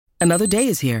Another day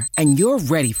is here, and you're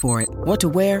ready for it. What to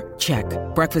wear? Check.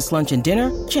 Breakfast, lunch, and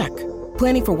dinner? Check.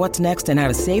 Planning for what's next and how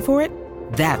to save for it?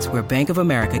 That's where Bank of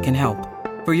America can help.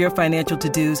 For your financial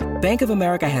to-dos, Bank of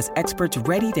America has experts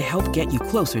ready to help get you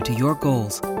closer to your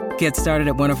goals. Get started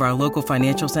at one of our local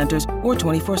financial centers or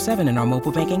 24/7 in our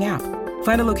mobile banking app.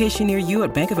 Find a location near you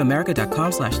at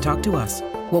bankofamerica.com/talktous.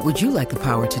 What would you like the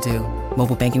power to do?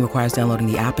 Mobile banking requires downloading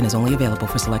the app and is only available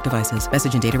for select devices.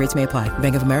 Message and data rates may apply.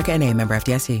 Bank of America N.A., member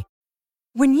FDIC.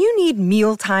 When you need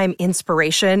mealtime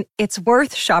inspiration, it's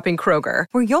worth shopping Kroger,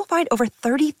 where you'll find over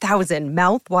 30,000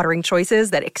 mouth-watering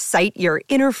choices that excite your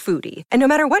inner foodie. And no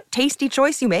matter what tasty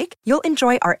choice you make, you'll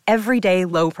enjoy our everyday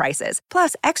low prices,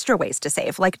 plus extra ways to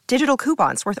save, like digital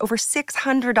coupons worth over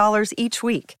 $600 each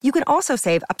week. You can also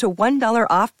save up to $1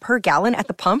 off per gallon at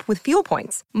the pump with fuel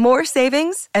points. More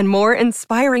savings and more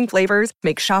inspiring flavors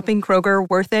make shopping Kroger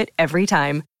worth it every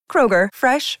time. Kroger,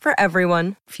 fresh for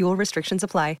everyone. Fuel restrictions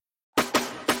apply.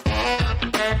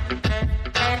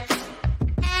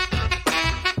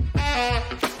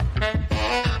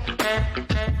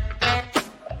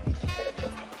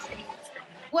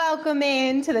 Welcome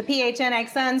in to the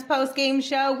PHNX Suns post-game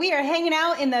show. We are hanging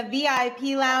out in the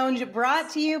VIP lounge, brought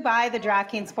to you by the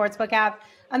DraftKings Sportsbook app,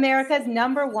 America's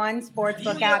 #1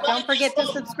 sportsbook app. Don't forget to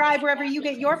subscribe wherever you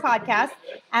get your podcast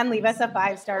and leave us a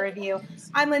 5-star review.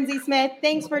 I'm Lindsay Smith.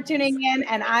 Thanks for tuning in,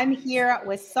 and I'm here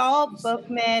with Saul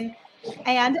Bookman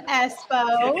and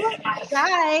Espo.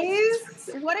 Guys,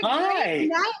 what a great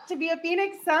night to be a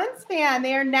Phoenix Suns fan.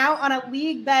 They are now on a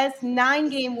league-best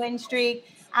 9-game win streak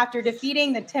after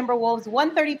defeating the Timberwolves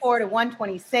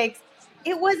 134-126.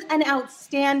 It was an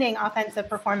outstanding offensive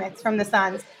performance from the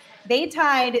Suns. They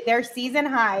tied their season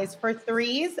highs for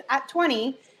threes at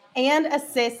 20 and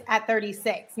assists at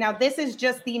 36. Now, this is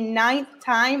just the 9th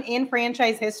time in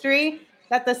franchise history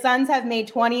that the Suns have made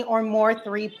 20 or more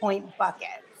three-point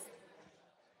buckets.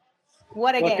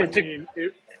 What a game.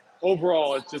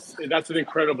 Overall, it's just, that's an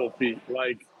incredible feat.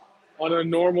 Like, on a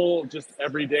normal, just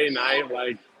everyday night,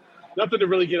 like, nothing to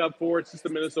really get up for. It's just the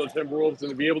Minnesota Timberwolves, and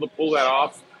to be able to pull that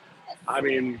off, I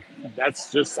mean,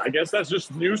 that's just, I guess that's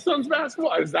just new Suns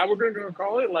basketball. Is that what we're going to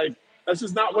call it? Like, that's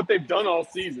just not what they've done all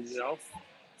season, you know?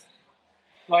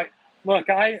 Like, look,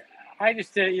 I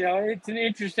just, it's an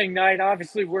interesting night.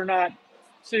 Obviously, we're not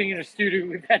sitting in a studio.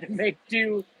 We've had to make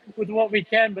do with what we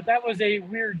can, but that was a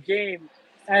weird game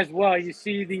as well. You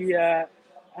see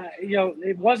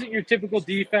it wasn't your typical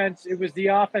defense. It was the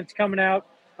offense coming out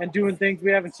and doing things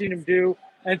we haven't seen him do.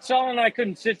 And Saul and I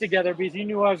couldn't sit together because he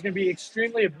knew I was going to be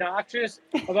extremely obnoxious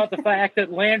about the fact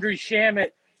that Landry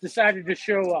Shamet decided to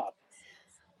show up.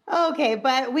 Okay,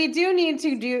 but we do need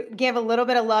to give a little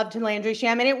bit of love to Landry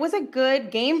Shamet. It was a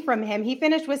good game from him. He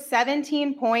finished with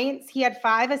 17 points. He had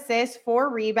 5 assists, 4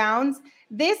 rebounds.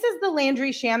 This is the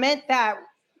Landry Shamet that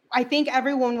I think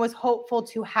everyone was hopeful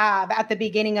to have at the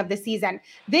beginning of the season.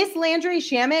 This Landry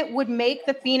Shamet would make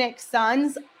the Phoenix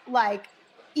Suns like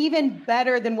even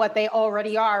better than what they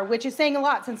already are, which is saying a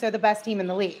lot since they're the best team in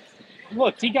the league.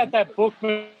 Look, he got that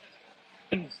Bookman.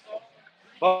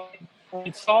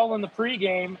 Saul in the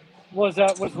pregame was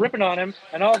ripping on him,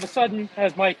 and all of a sudden,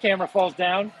 as my camera falls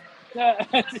down,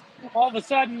 all of a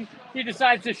sudden he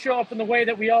decides to show up in the way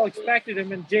that we all expected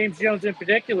him, and James Jones in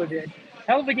particular did.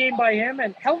 Hell of a game by him,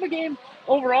 and hell of a game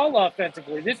overall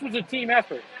offensively. This was a team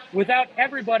effort. Without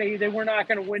everybody, they were not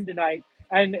going to win tonight.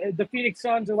 And the Phoenix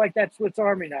Suns are like that Swiss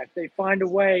Army knife. They find a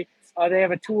way. They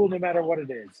have a tool no matter what it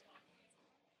is.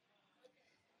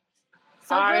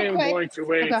 So I am going to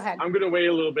wait. Go ahead. I'm going to wait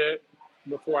a little bit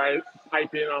before I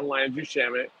pipe in on Landry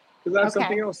Shamet, because I have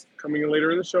something else coming in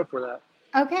later in the show for that.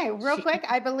 Okay, real quick.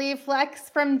 I believe Flex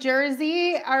from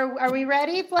Jersey. Are we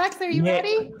ready? Flex, are you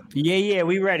ready? Yeah,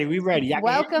 we ready.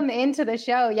 Welcome into the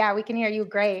show. Yeah, we can hear you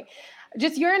great.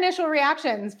 Just your initial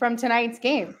reactions from tonight's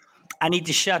game. I need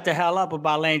to shut the hell up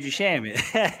about Landry Shamet.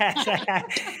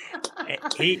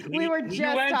 We were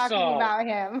just talking about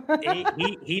him.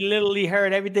 he literally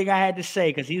heard everything I had to say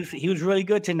because he was really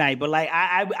good tonight. But like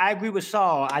I agree with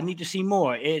Saul. I need to see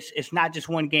more. It's not just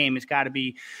one game. It's got to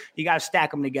be, you got to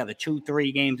stack them together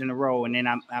 2-3 games in a row, and then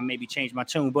I maybe change my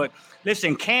tune. But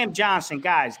listen, Cam Johnson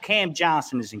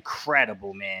is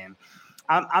incredible, man.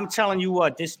 I'm telling you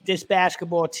what, this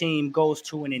basketball team goes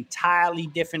to an entirely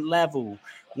different level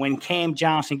when Cam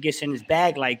Johnson gets in his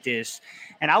bag like this.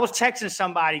 And I was texting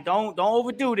somebody, don't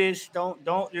overdo this.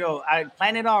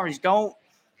 Planet Orange, don't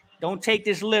take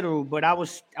this literal. But I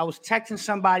was texting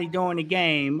somebody during the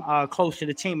game close to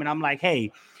the team, and I'm like,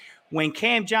 hey, when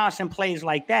Cam Johnson plays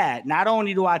like that, not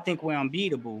only do I think we're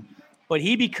unbeatable, but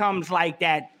he becomes like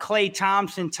that Klay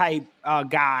Thompson type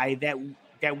guy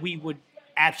that we would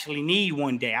actually need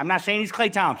one day. I'm not saying he's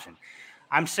Klay Thompson.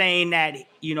 I'm saying that,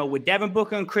 with Devin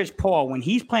Booker and Chris Paul, when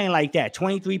he's playing like that,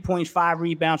 23 points, 5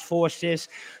 rebounds, 4 assists,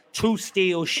 2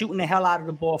 steals, shooting the hell out of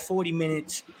the ball, 40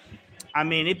 minutes. I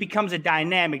mean, it becomes a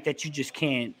dynamic that you just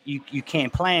can't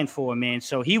plan for, man.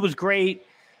 So he was great.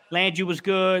 Landry was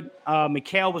good.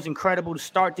 Mikal was incredible to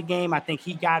start the game. I think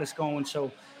he got us going.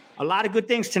 So a lot of good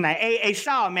things tonight. Hey,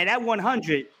 Sal, man, that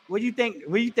 100. What do you think?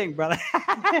 What do you think, brother?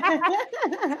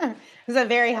 It was a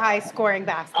very high scoring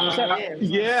basket.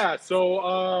 Yeah.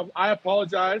 So I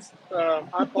apologize. I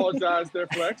apologize there,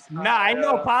 Flex. Nah, ain't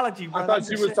no apology, brother. I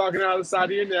thought you was talking out of the side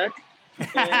of your neck, and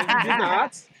you did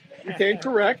not. You came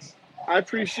correct. I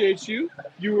appreciate you.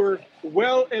 You were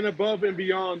well and above and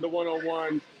beyond the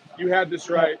 101. You had this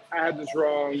right. I had this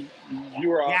wrong. You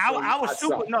were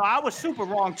awesome. Yeah, I was super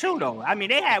wrong too, though. I mean,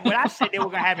 they had what I said they were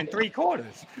gonna have in 3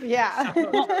 quarters. Yeah.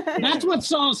 That's what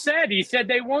Saul said. He said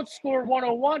they won't score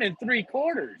 101 in 3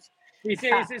 quarters. He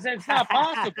said it's not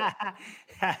possible.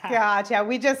 Gotcha.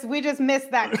 We just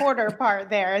missed that quarter part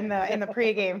there in the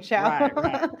pregame show.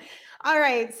 Right. All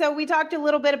right. So we talked a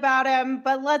little bit about him,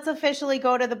 but let's officially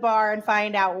go to the bar and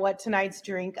find out what tonight's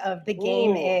drink of the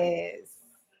game is.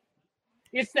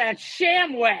 It's that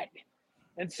Sham Wet.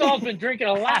 And Saul's been drinking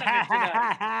a lot of it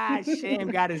tonight. Sham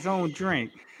got his own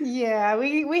drink. Yeah,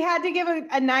 we had to give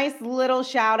a nice little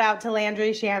shout out to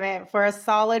Landry Shamet for a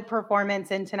solid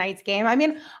performance in tonight's game. I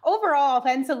mean, overall,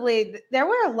 offensively, there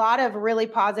were a lot of really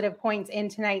positive points in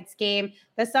tonight's game.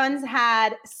 The Suns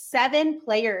had 7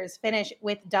 players finish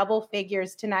with double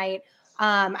figures tonight.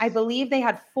 I believe they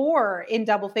had 4 in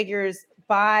double figures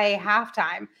by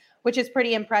halftime, which is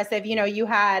pretty impressive. You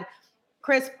had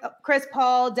Chris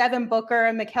Paul, Devin Booker,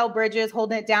 and Mikal Bridges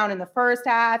holding it down in the first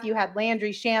half. You had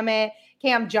Landry Shamet,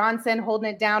 Cam Johnson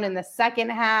holding it down in the second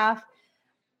half.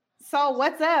 Saul,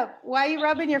 what's up? Why are you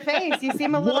rubbing your face? You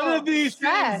seem a little One of these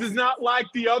stressed. things is not like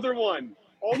the other one.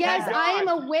 Oh yes, I am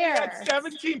aware. That's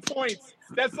 17 points.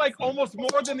 That's like almost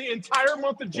more than the entire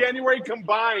month of January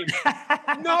combined.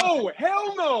 No,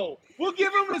 hell no. We'll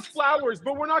give him his flowers,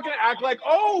 but we're not going to act like,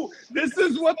 oh, this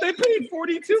is what they paid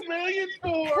 $42 million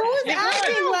for. Who's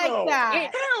acting like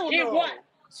that? Hell no.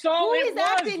 Who is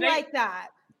acting like that?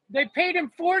 They paid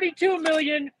him $42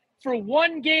 million for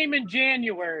 1 game in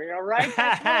January. All right,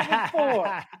 that's what it was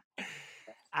for.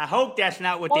 I hope that's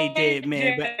not what they did,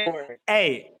 man. But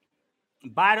hey.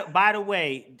 By the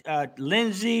way,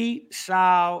 Lindsay,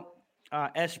 Sal,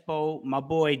 Espo, my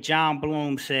boy John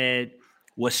Bloom said,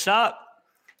 "What's up?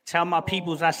 Tell my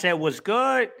peoples I said what's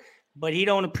good, but he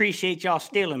don't appreciate y'all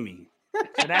stealing me."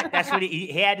 So that's what he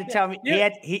had to tell me.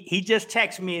 He just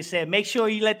texted me and said, "Make sure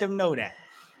you let them know that."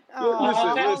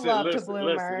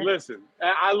 Listen.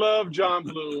 I love John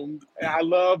Bloom. I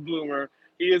love Bloomer.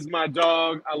 He is my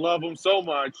dog. I love him so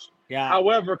much. Yeah.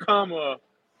 However,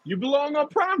 you belong on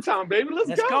primetime, baby.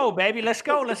 Let's go, baby. Let's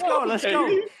go. Let's go. I'm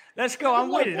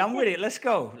with it. Let's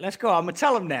go. I'm gonna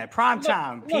tell him that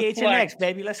primetime. PHNX,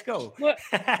 baby. Let's go.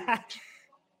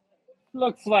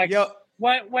 Look, Flex. Yo.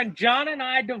 When John and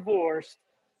I divorced,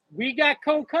 we got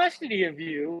co-custody of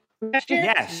you.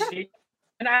 Yes.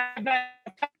 And I got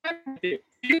you.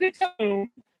 You can tell him.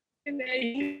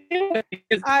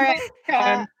 All right.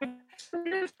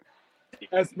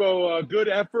 Espo, good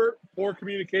effort, poor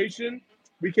communication.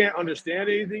 We can't understand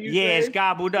anything you say. Yeah, it's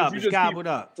gobbled up.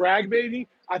 Frag baby.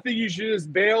 I think you should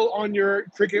just bail on your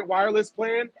Cricket wireless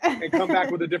plan and come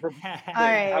back with a different thing. All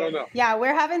right. I don't know. Yeah,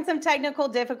 we're having some technical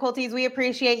difficulties. We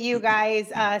appreciate you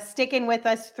guys sticking with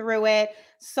us through it.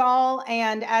 Saul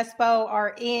and Espo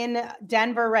are in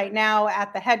Denver right now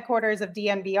at the headquarters of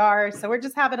DNVR. So we're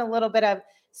just having a little bit of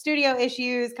studio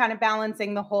issues, kind of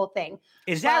balancing the whole thing.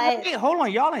 Is that right? Hold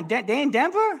on, y'all they in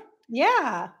Denver?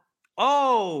 Yeah.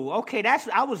 Oh, okay.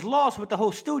 I was lost with the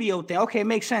whole studio thing. Okay,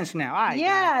 makes sense now. All right.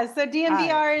 Yeah. So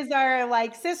DNVR is our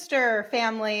sister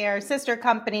family or sister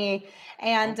company,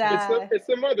 and it's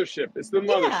the mothership. It's the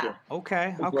mothership. Yeah.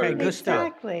 Okay. Good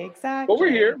stuff. Exactly. But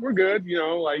we're here. We're good.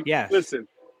 Yes. Listen.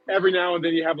 Every now and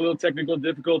then you have a little technical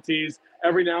difficulties.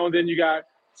 Every now and then you got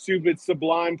stupid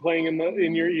Sublime playing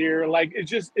in your ear.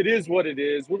 It is what it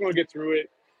is. We're gonna get through it.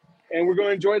 And we're going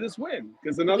to enjoy this win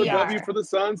because another W for the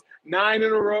Suns, 9 in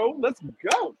a row. Let's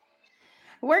go.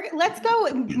 Let's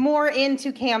go more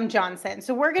into Cam Johnson.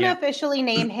 So we're going to officially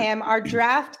name him our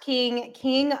draft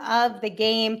king of the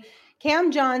game.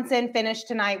 Cam Johnson finished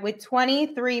tonight with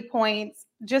 23 points,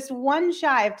 just 1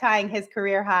 shy of tying his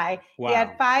career high. Wow. He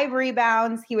had 5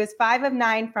 rebounds. He was 5 of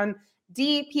 9 from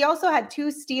deep. He also had 2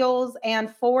 steals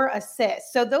and 4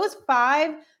 assists. So those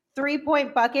 5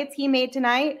 3-point buckets he made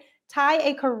tonight tie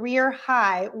a career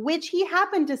high, which he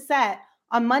happened to set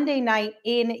on Monday night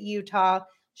in Utah.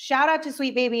 Shout out to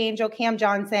sweet baby angel Cam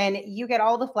Johnson. You get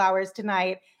all the flowers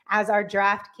tonight as our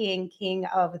draft king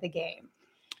of the game.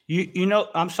 You know,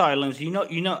 I'm sorry, Lindsay. Can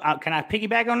I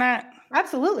piggyback on that?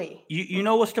 Absolutely. You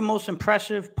know what's the most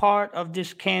impressive part of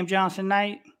this Cam Johnson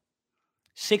night?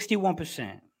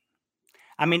 61%.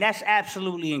 I mean, that's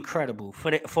absolutely incredible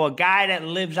for a guy that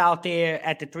lives out there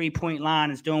at the 3-point line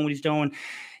and is doing what he's doing.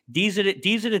 These are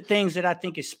the things that I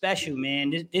think is special,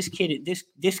 man. This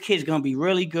kid's gonna be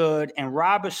really good, and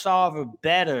Robert Sarver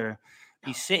better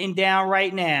be sitting down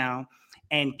right now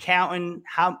and counting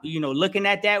how, looking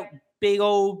at that big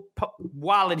old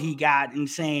wallet he got and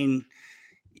saying,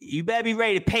 you better be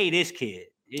ready to pay this kid.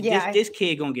 This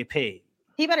kid gonna get paid.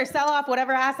 He better sell off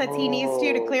whatever assets he needs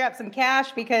to clear up some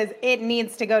cash because it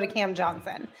needs to go to Cam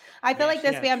Johnson. I feel like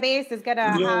this fan base is going to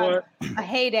have a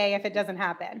heyday if it doesn't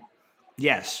happen.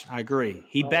 Yes, I agree.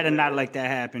 He better not let that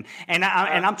happen. And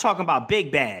I'm talking about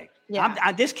big bag.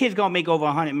 Yeah. This kid's going to make over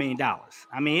 $100 million.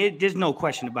 I mean, there's no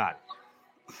question about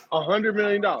it. $100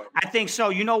 million. I think so.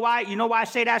 You know why? You know why I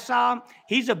say that, Sal?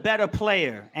 He's a better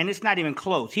player, and it's not even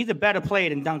close. He's a better player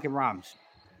than Duncan Robinson.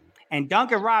 And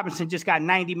Duncan Robinson just got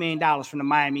 $90 million from the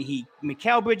Miami Heat.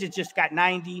 Mikal Bridges just got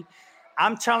 90.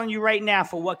 I'm telling you right now,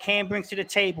 for what Cam brings to the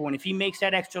table, and if he makes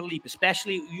that extra leap,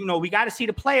 especially, we got to see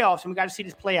the playoffs and we got to see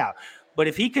this play out. But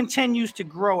if he continues to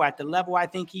grow at the level I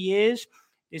think he is,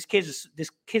 this kid's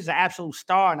an absolute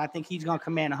star, and I think he's going to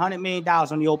command $100 million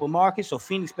on the open market. So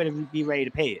Phoenix better be ready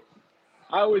to pay it.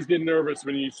 I always get nervous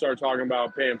when you start talking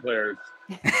about paying players.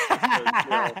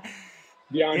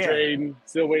 DeAndre Ayton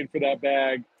still waiting for that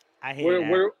bag. I hate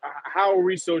that. How are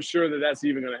we so sure that that's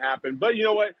even going to happen? But you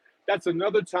know what? That's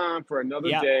another time for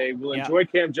another day. We'll enjoy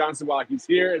Cam Johnson while he's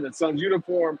here in the Suns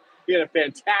uniform. He had a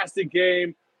fantastic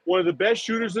game, one of the best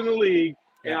shooters in the league.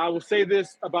 And I will say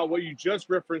this about what you just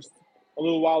referenced a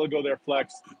little while ago there,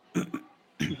 Flex.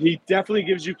 He definitely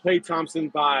gives you Klay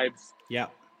Thompson vibes. Yeah.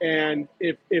 And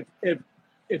if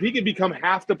he can become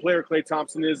half the player Klay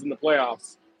Thompson is in the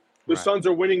playoffs, the Suns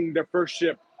are winning their first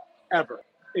ship ever.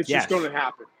 It's just going to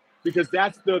happen. Because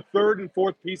that's the third and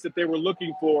fourth piece that they were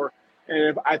looking for.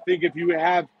 And I think if you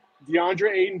have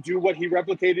DeAndre Ayton do what he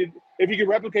replicated, if he can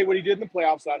replicate what he did in the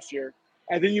playoffs last year,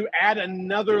 and then you add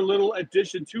another little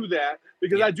addition to that,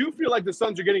 because I do feel like the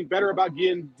Suns are getting better about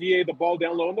getting DA the ball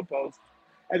down low in the post,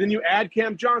 and then you add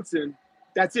Cam Johnson,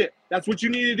 that's it. That's what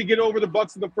you needed to get over the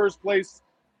Bucks in the first place.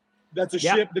 That's a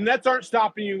ship. The Nets aren't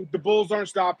stopping you. The Bulls aren't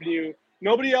stopping you.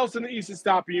 Nobody else in the East is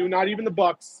stopping you, not even the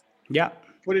Bucks. Yeah.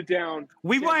 Put it down.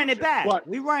 We running it back.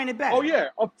 We running it back. Oh, yeah.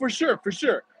 Oh, for sure.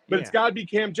 But it's got to be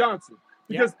Cam Johnson.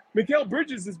 Because Mikal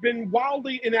Bridges has been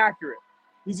wildly inaccurate.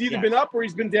 He's either been up or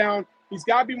he's been down. He's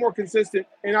got to be more consistent.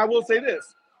 And I will say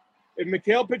this. If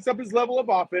Mikal picks up his level of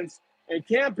offense and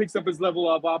Cam picks up his level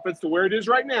of offense to where it is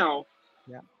right now,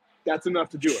 that's enough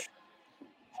to do it.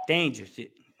 Dangerous.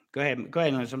 Go ahead,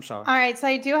 Liz. I'm sorry. All right. So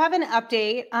I do have an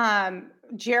update.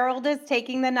 Gerald is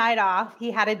taking the night off.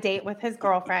 He had a date with his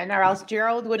girlfriend, or else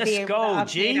Gerald would be able to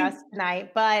update us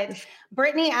tonight. But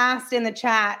Brittany asked in the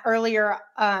chat earlier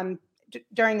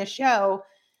during the show,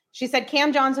 she said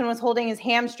Cam Johnson was holding his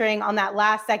hamstring on that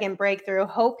last second breakthrough.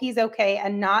 Hope he's okay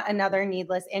and not another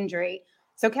needless injury.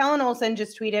 So Kellen Olson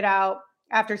just tweeted out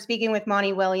after speaking with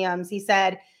Monty Williams, he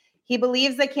said he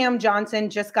believes that Cam Johnson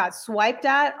just got swiped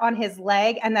at on his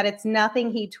leg and that it's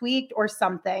nothing he tweaked or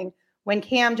something. When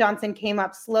Cam Johnson came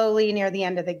up slowly near the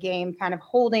end of the game, kind of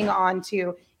holding on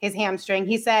to his hamstring.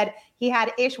 He said he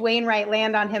had Ish Wainwright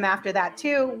land on him after that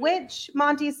too, which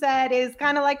Monty said is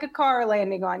kind of like a car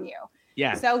landing on you.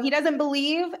 Yeah. So he doesn't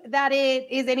believe that it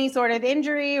is any sort of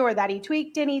injury or that he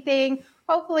tweaked anything.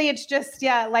 Hopefully it's just,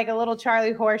 like a little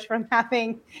Charlie horse from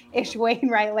having Ish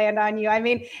Wainwright land on you. I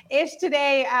mean, Ish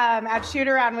today at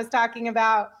Shoot-Around was talking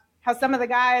about how some of the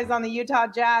guys on the Utah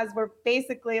Jazz were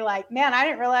basically like, man, I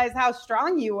didn't realize how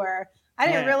strong you were. I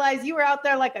didn't realize you were out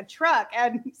there like a truck.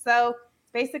 And so it's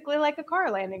basically like a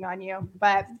car landing on you.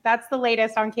 But that's the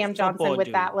latest on Cam Johnson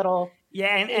with that little.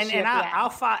 Yeah, and I'll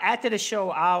follow after the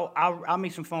show. I'll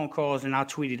make some phone calls and I'll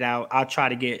tweet it out. I'll try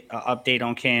to get an update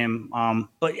on Cam.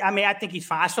 But I mean, I think he's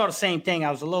fine. I saw the same thing. I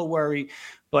was a little worried,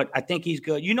 but I think he's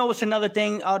good. You know what's another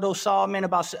thing, though, Solomon,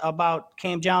 about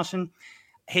Cam Johnson?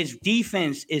 His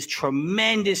defense is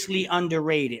tremendously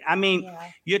underrated. I mean,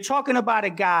 you're talking about a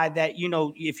guy that,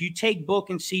 if you take Book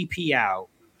and CP out,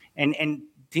 and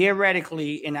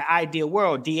theoretically, in an ideal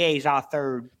world, DA is our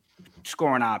third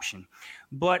scoring option.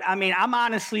 But, I mean, I'm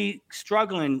honestly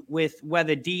struggling with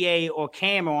whether DA or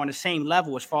Cam are on the same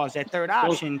level as far as that third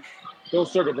option. Don't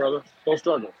struggle, brother. Don't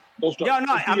struggle. Listen.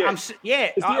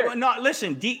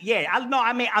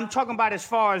 I'm talking about as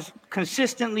far as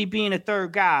consistently being a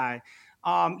third guy.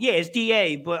 Yeah, it's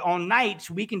DA, but on nights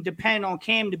we can depend on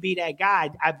Cam to be that guy,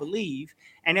 I believe.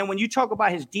 And then when you talk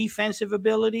about his defensive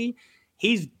ability,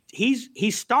 he's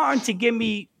starting to give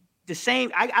me the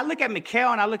same. I look at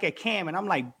Mikal and I look at Cam, and I'm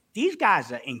like, these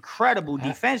guys are incredible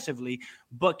defensively,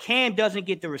 but Cam doesn't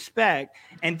get the respect.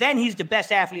 And then he's the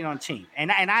best athlete on the team. And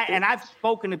I've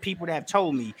spoken to people that have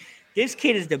told me this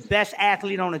kid is the best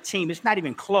athlete on the team. It's not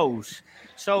even close.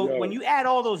 So when you add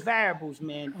all those variables,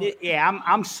 man,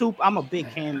 I'm a big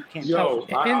Cam. Yo,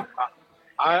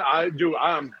 I do.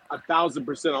 I'm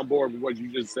 1,000% on board with what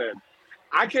you just said.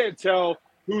 I can't tell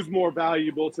who's more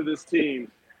valuable to this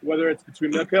team, whether it's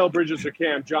between Mikal Bridges or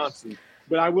Cam Johnson.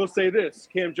 But I will say this: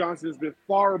 Cam Johnson has been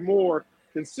far more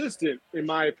consistent, in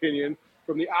my opinion,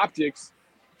 from the optics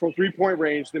from three-point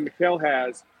range than Mikal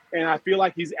has, and I feel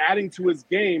like he's adding to his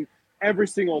game every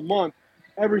single month,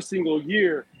 every single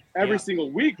year, every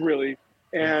single week, really.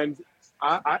 And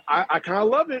I kind of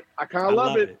love it. I kind of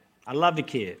love it. I love the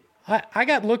kid. I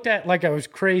got looked at like I was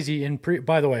crazy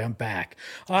by the way, I'm back.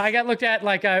 I got looked at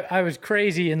like I was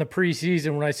crazy in the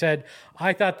preseason when I said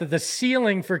I thought that the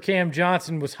ceiling for Cam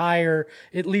Johnson was higher,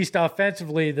 at least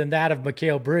offensively, than that of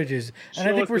Mikal Bridges. And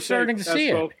I think we're starting to see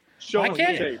it.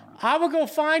 I will go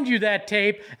find you that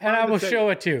tape and I will show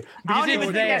it to you. I don't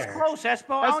even think that's close,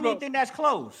 Espo. I don't even think that's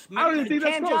close. I don't even think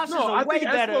that's close. No, I think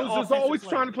Espo's just always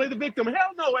trying to play the victim.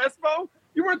 Hell no, Espo.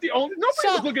 You weren't the only. Nobody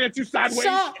was looking at you sideways.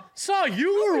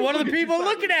 You were one of the people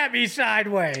looking at me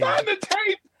sideways. Find the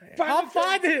tape. I'll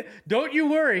find it. Don't you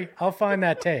worry. I'll find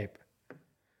that tape.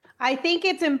 I think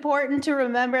it's important to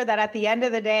remember that at the end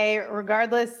of the day,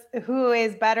 regardless who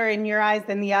is better in your eyes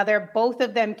than the other, both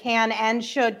of them can and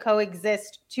should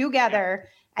coexist together.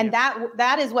 And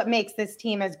that is what makes this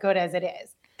team as good as it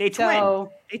is. They twin.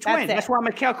 That's why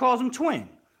Mikal calls them twin.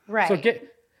 Right. So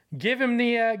give him the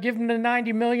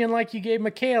 $90 million like you gave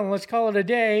Mikal, and let's call it a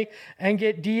day, and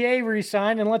get DA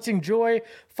re-signed, and let's enjoy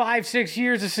 5-6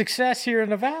 years of success here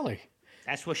in the Valley.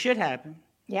 That's what should happen.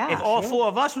 Yeah. If all four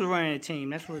of us were running a team,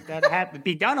 that's what got to happen.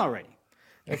 Be done already.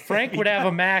 If Frank would have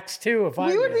a max too. If I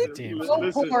was the team. If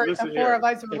all four of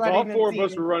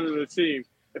us were running the team.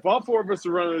 If all four of us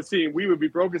were running the team, we would be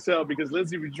broke as hell because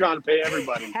Lindsay would be trying to pay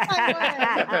everybody.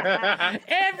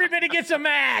 Everybody gets a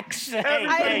max.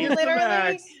 I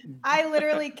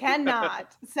literally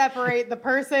cannot separate the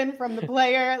person from the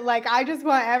player. Like, I just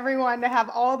want everyone to have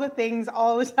all the things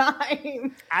all the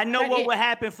time. I know what would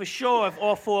happen for sure if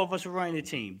all four of us were running the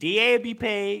team. DA would be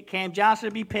paid, Cam Johnson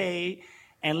would be paid,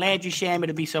 and Landry Shamet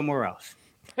to be somewhere else.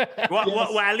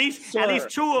 Well, at least two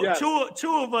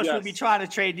of us would be trying to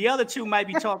trade. The other two might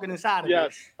be talking inside of it.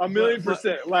 Yes,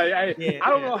 1,000,000%. Like I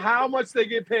don't know how much they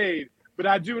get paid, but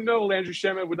I do know Landry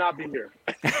Shamet would not be here.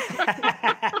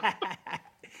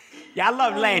 Yeah, I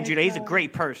love Landry. He's a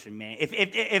great person, man.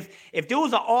 If there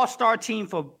was an all-star team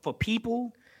for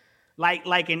people, like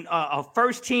a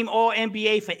first team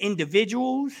All-NBA for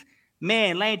individuals.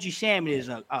 Man, Landry Shamet is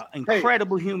an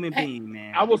incredible human being,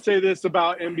 man. I will say this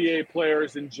about NBA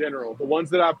players in general, the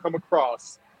ones that I've come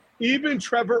across, even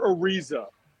Trevor Ariza.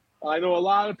 I know a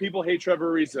lot of people hate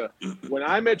Trevor Ariza. When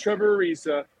I met Trevor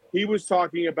Ariza, he was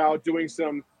talking about doing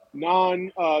some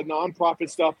non-profit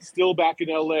stuff still back in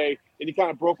LA, and he kind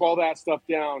of broke all that stuff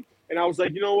down. And I was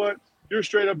like, you know what? You're a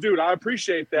straight up dude. I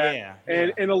appreciate that.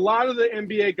 Yeah. And a lot of the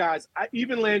NBA guys,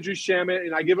 even Landry Shamet,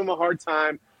 and I give him a hard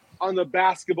time, on the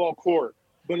basketball court,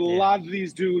 but a lot of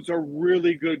these dudes are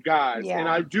really good guys, and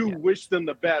I do wish them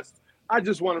the best. I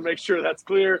just want to make sure that's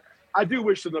clear. I do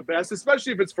wish them the best,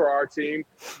 especially if it's for our team.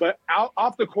 But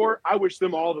off the court, I wish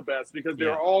them all the best because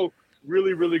they're all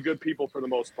really, really good people for the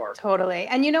most part. Totally.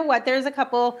 And you know what? There's a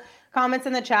couple comments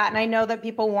in the chat, and I know that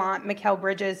people want Mikal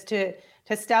Bridges to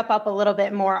step up a little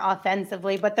bit more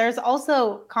offensively, but there's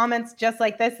also comments just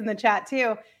like this in the chat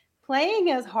too.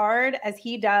 Playing as hard as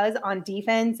he does on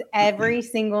defense every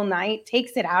single night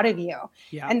takes it out of you.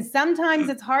 Yeah. And sometimes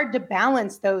it's hard to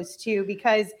balance those two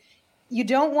because you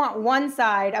don't want one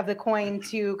side of the coin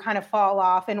to kind of fall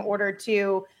off in order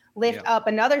to lift up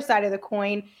another side of the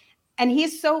coin. And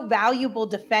he's so valuable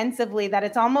defensively that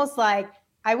it's almost like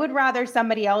I would rather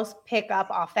somebody else pick up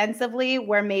offensively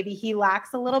where maybe he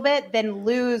lacks a little bit than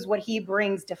lose what he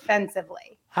brings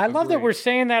defensively. I love that we're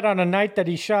saying that on a night that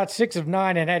he shot 6 of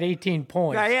 9 and had 18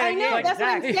 points. I know, that's what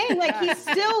I'm saying. Like he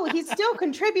still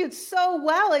contributes so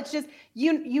well. It's just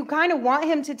you kind of want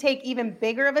him to take even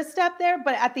bigger of a step there,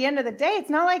 but at the end of the day, it's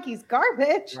not like he's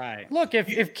garbage. Right. Look,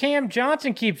 if Cam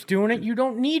Johnson keeps doing it, you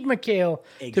don't need Mikal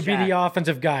to be the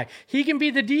offensive guy. He can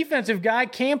be the defensive guy.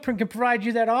 Cam can provide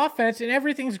you that offense, and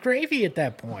everything's gravy at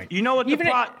that point. You know what?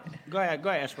 Go ahead,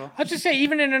 Espo. I was just say,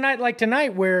 even in a night like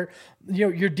tonight, where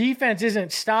your defense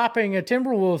isn't stopping a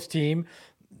Timberwolves team,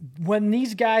 when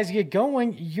these guys get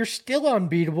going, you're still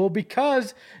unbeatable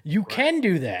because you can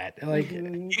do that. Like,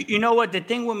 you know what the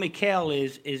thing with Mikal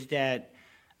is that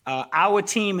our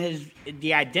team has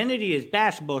the identity as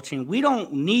basketball team. We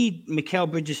don't need Mikal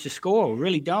Bridges to score. We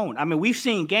really don't. I mean, we've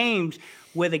seen games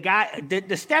where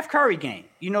the Steph Curry game,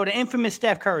 the infamous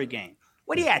Steph Curry game.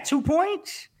 What he had 2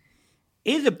 points.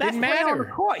 He's the best player on the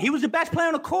court. He was the best player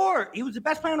on the court.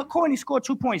 And he scored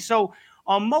 2 points. So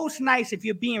on most nights, if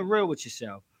you're being real with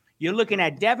yourself, you're looking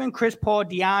at Devin, Chris Paul,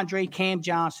 DeAndre, Cam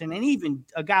Johnson, and even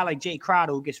a guy like Jay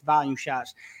Crowder who gets volume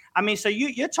shots. I mean, so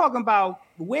you're talking about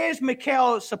where's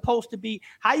Mikal supposed to be?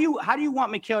 How do you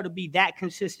want Mikal to be that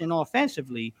consistent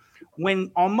offensively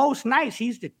when on most nights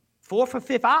he's the fourth or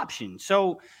fifth option?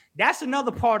 So that's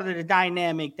another part of the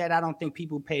dynamic that I don't think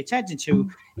people pay attention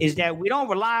to is that we don't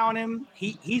rely on him.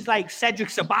 He's like Cedric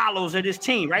Ceballos of this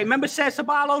team, right? Remember Cedric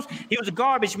Ceballos? He was a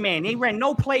garbage man. They ran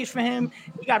no plays for him.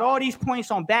 He got all these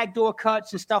points on backdoor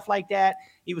cuts and stuff like that.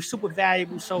 He was super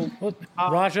valuable. So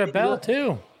Raja Bell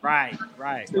too. Right.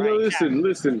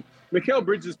 Listen. Mikal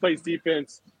Bridges plays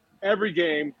defense every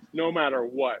game, no matter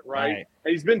what, right?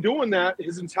 And he's been doing that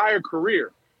his entire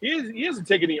career. He hasn't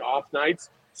taken any off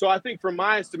nights. So I think from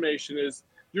my estimation is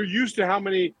you're used to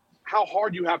how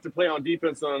hard you have to play on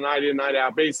defense on a night in, night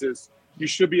out basis. You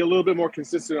should be a little bit more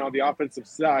consistent on the offensive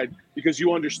side because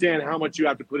you understand how much you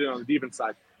have to put in on the defense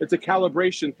side. It's a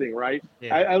calibration thing, right?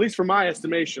 Yeah. At least from my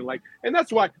estimation. And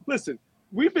that's why, listen,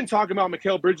 we've been talking about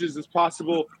Mikal Bridges as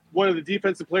possible one of the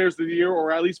defensive players of the year,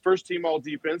 or at least first team all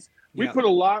defense. We put a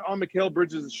lot on Mikal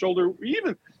Bridges' shoulder.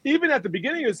 Even at the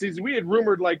beginning of the season, we had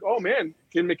rumored oh man,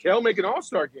 can Mikal make an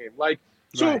all-star game?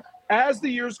 As the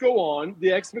years go on,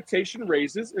 the expectation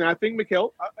raises, and I think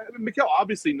Mikal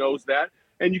obviously knows that.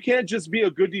 And you can't just be a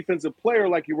good defensive player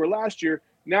like you were last year.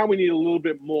 Now we need a little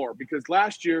bit more because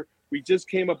last year we just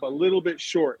came up a little bit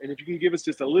short. And if you can give us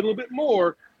just a little bit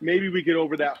more, maybe we get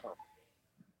over that hump.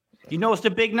 You know what's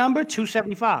the big number?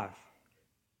 275.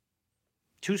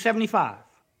 275.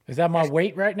 Is that my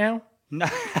weight right now? No.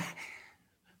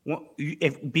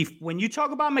 When you talk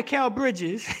about Mikal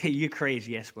Bridges, you're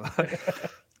crazy, Espo.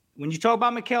 When you talk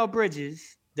about Mikal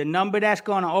Bridges, the number that's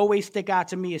going to always stick out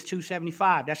to me is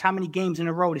 275. That's how many games in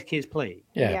a row this kid's played.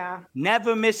 Yeah.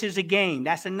 Never misses a game.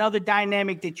 That's another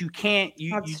dynamic that you can't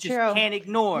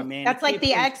ignore, man. That's like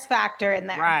the X factor in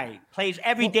there. Right. Plays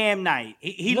every damn night.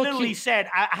 He literally said,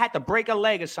 I had to break a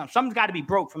leg or something. Something's got to be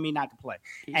broke for me not to play.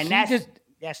 And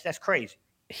that's crazy.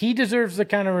 He deserves the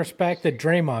kind of respect that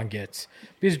Draymond gets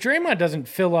because Draymond doesn't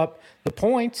fill up the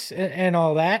points and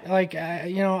all that.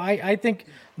 I think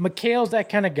Mikal's that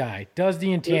kind of guy, does the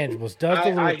intangibles, does the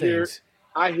little things.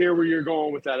 I hear where you're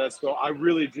going with that, Espo. I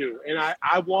really do. And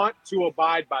I want to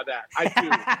abide by that.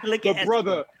 I do. But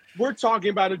brother, we're talking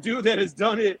about a dude that has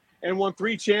done it and won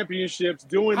 3 championships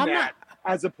doing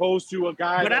as opposed to a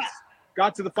guy that's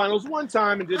got to the finals one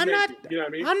time and didn't make it. You know what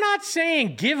I mean? I'm not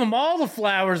saying give him all the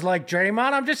flowers like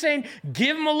Draymond. I'm just saying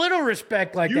give him a little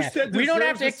respect like that. Said we don't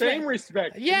have to the same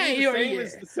respect. Yeah,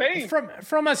 it's the same.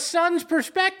 From a son's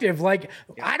perspective,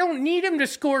 I don't need him to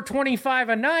score 25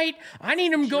 a night. I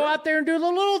need him to go out there and do the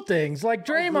little things like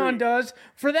Draymond does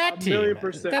for that team.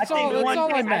 1,000,000%. That's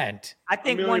all I meant. I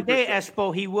think one day,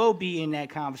 Espo, he will be in that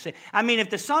conversation. I mean, if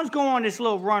the Suns go on this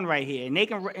little run right here, and they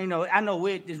can, I know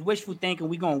it's wishful thinking,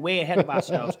 we're going way ahead of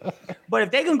ourselves. But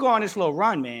if they can go on this little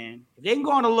run, man, you're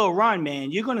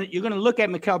gonna look at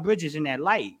Mikal Bridges in that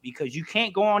light because you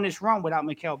can't go on this run without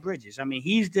Mikal Bridges. I mean,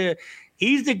 he's the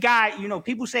guy.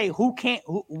 People say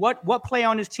what player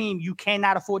on this team you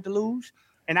cannot afford to lose.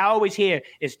 And I always hear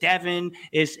it's Devin,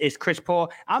 it's Chris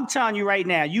Paul. I'm telling you right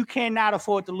now, you cannot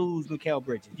afford to lose Mikal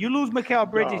Bridges. You lose Mikal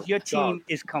Bridges, your team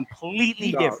is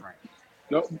completely different.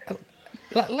 No.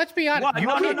 Let's be honest.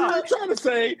 No. I'm trying to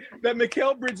say that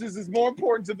Mikal Bridges is more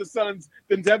important to the Suns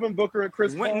than Devin Booker and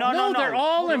Chris Paul. No, they're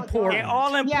all important. They're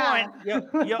all important. Yeah.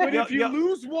 But if you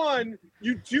lose one,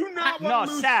 you do not want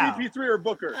to lose CP3 or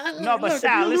Booker.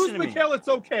 Sal, listen to me. If you lose Mikal, it's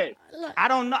okay. I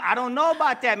don't know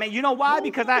about that, man. You know why?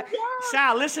 Because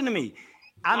Sal, listen to me.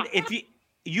 If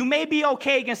you may be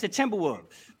okay against the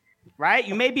Timberwolves. Right?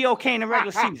 You may be okay in the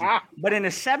regular season, but in a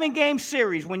 7-game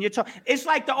series, when you're talking, it's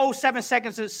like the 7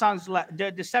 seconds of Suns,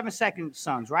 the 7-second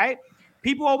Suns, right?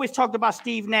 People always talked about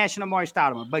Steve Nash and Amari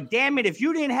Stoudemire, but damn it, if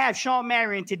you didn't have Shawn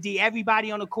Marion to D everybody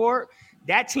on the court,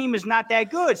 that team is not that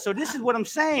good. So this is what I'm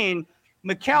saying.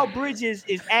 Mikal Bridges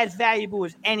is as valuable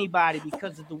as anybody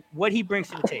because of what he brings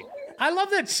to the table. I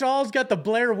love that Saul's got the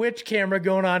Blair Witch camera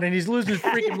going on and he's losing his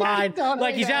freaking mind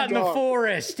like he's out in the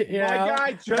forest. You know? My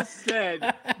guy just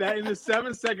said that in the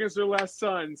 7 seconds or less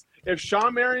Suns, if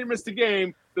Shawn Marion missed a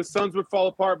game, the Suns would fall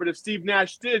apart. But if Steve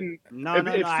Nash didn't, I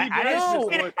didn't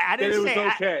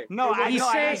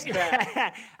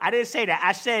say that.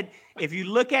 I said if you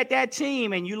look at that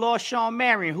team and you lost Shawn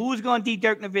Marion, who's going to beat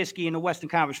Dirk Nowitzki in the Western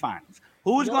Conference Finals?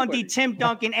 Who's going to beat Tim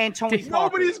Duncan and Tony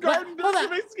Parker? Nobody's guarding Dirk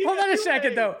Nowitzki. Hold on a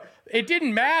second, though. It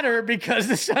didn't matter because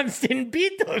the Suns didn't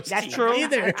beat those teams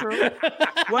either. That's true.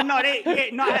 Well, no,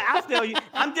 I feel you.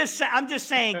 I'm just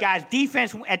saying, guys.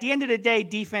 Defense. At the end of the day,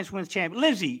 defense wins champion.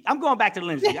 Lindsay, I'm going back to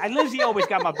Lindsay. Lindsay always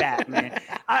got my back, man.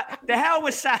 The hell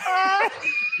with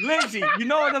Lindsay. You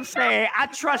know what I'm saying? I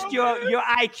trust your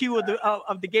IQ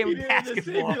of the game of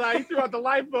basketball. He threw out the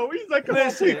lifeboat. He's like,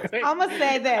 listen, I'm gonna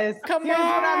say this. Here's what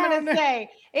I'm gonna say.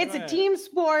 It's a team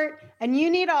sport, and you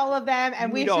need all of them,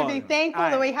 and we should be thankful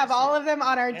that we have all of them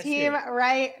on our team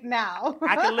right now.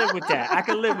 I can live with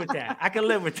that.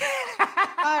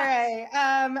 All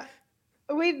right.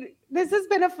 This has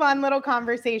been a fun little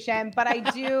conversation, but I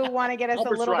do want to get us a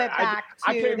little bit back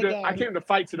to the game. I came to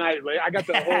fight tonight. I got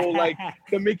the whole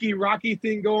the Mickey Rocky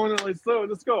thing going on. Let's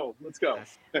go.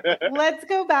 Let's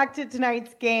go back to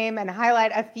tonight's game and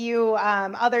highlight a few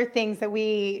other things that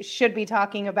we should be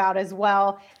talking about as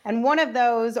well. And one of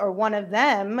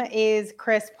them is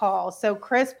Chris Paul. So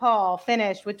Chris Paul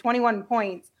finished with 21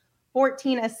 points,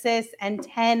 14 assists, and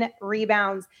 10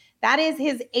 rebounds. That is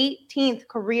his 18th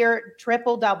career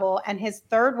triple-double and his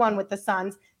third one with the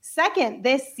Suns, second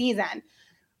this season.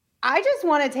 I just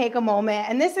want to take a moment,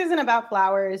 and this isn't about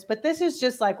flowers, but this is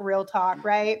just like real talk,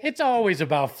 right? It's always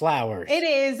about flowers. It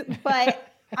is,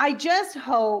 but I just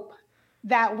hope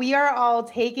that we are all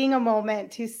taking a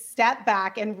moment to step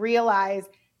back and realize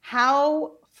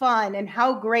how fun and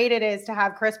how great it is to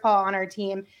have Chris Paul on our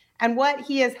team and what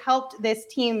he has helped this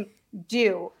team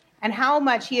do. And how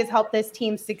much he has helped this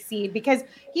team succeed because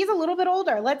he's a little bit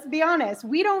older. Let's be honest.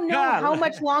 We don't know how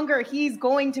much longer he's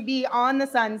going to be on the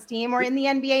Suns team or in the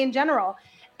NBA in general.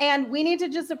 And we need to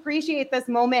just appreciate this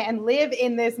moment and live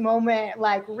in this moment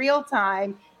like real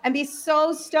time and be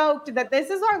so stoked that this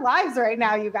is our lives right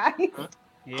now, you guys. Yeah.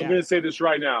 I'm going to say this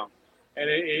right now.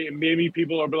 And maybe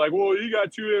people will be like, well, you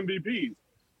got 2 MVPs.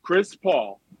 Chris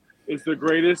Paul is the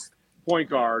greatest point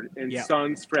guard in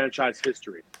Suns franchise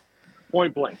history.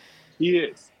 Point blank. He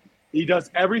is. He does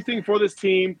everything for this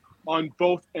team on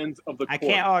both ends of the court. I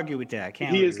can't argue with that.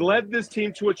 He has led this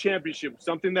team to a championship,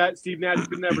 something that Steve Nash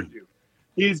could never do.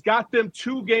 He's got them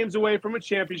 2 games away from a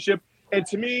championship. And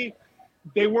to me,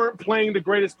 they weren't playing the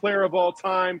greatest player of all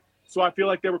time. So I feel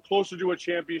like they were closer to a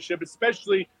championship,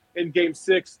 especially in Game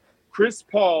 6. Chris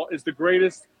Paul is the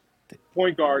greatest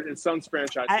point guard in Suns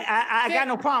franchise. I got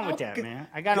no problem with that, man.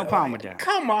 I got no problem with that.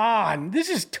 Come on. This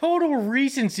is total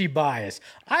recency bias.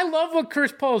 I love what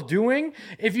Chris Paul's doing.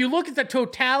 If you look at the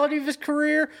totality of his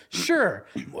career, sure,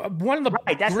 one of the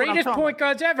greatest point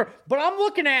guards ever. But I'm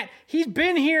looking at, he's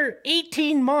been here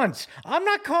 18 months. I'm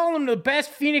not calling him the best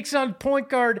Phoenix Suns point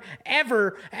guard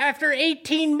ever after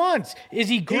 18 months. Is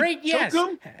he great? Yes.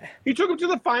 He took him to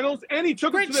the finals, and he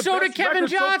took him to the so best did Kevin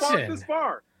Johnson. this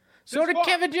far. So did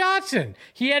Kevin Johnson.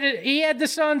 He had the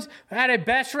Suns had a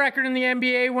best record in the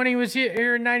NBA when he was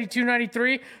here in 92,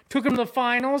 93. Took him to the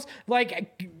finals.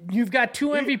 Like, you've got 2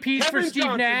 MVPs for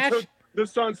Steve Nash. Took the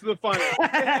Suns to the finals.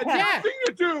 It had nothing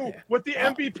to do with the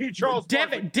MVP Charles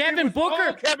Barkley. Devin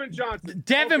Booker. Kevin Johnson.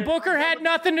 Devin Booker had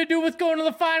nothing to do with going to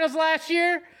the finals last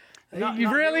year.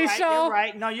 You really saw? You're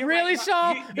right. No, you're really right.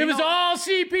 saw? It was all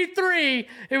CP3.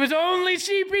 It was only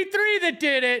CP3 that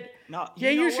did it. No,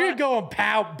 you should go and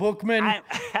pout, Bookman.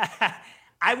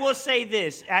 I will say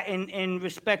this in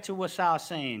respect to what Sal's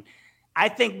saying. I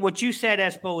think what you said,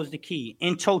 Espo, is the key.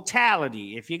 In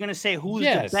totality, if you're going to say who's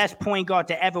the best point guard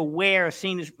to ever wear a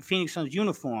Phoenix Suns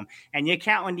uniform, and you're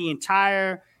counting the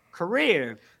entire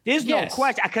career, there's no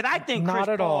question. Because I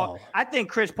think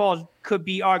Chris Paul could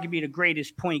be arguably the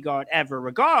greatest point guard ever,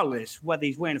 regardless whether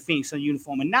he's wearing a Phoenix Suns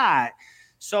uniform or not.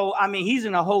 So, I mean, he's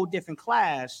in a whole different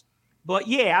class. But,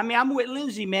 yeah, I mean, I'm with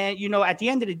Lindsay, man. You know, at the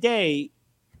end of the day,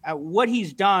 what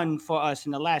he's done for us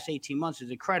in the last 18 months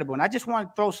is incredible. And I just want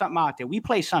to throw something out there. We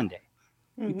play Sunday.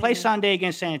 We play Sunday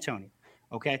against San Antonio,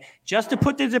 okay? Just to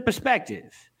put this in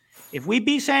perspective, if we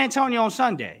beat San Antonio on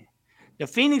Sunday, the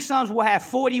Phoenix Suns will have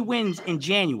 40 wins in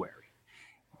January.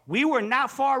 we were not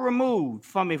far removed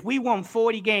from if we won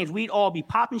 40 games, we'd all be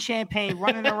popping champagne,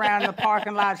 running around in the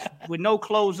parking lots with no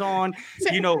clothes on,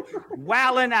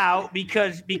 wilding out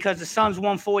because the Suns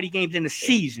won 40 games in the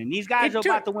season. These guys are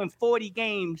about to win 40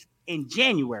 games in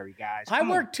January, guys. I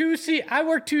worked two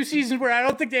seasons where I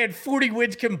don't think they had 40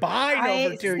 wins combined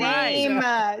over 2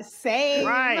 years. Same.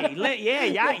 Right.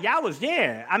 Yeah, y'all was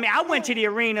there. I mean, I went to the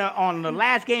arena on the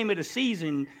last game of the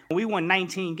season. We won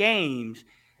 19 games.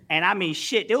 And I mean,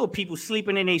 shit, there were people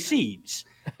sleeping in their seats,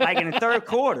 like in the third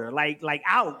quarter, like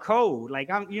out cold. Like,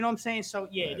 you know what I'm saying? So,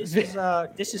 yeah,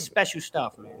 this is special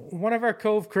stuff, man. One of our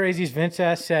Cove crazies, Vince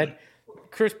S., said,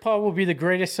 Chris Paul will be the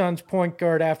greatest Suns point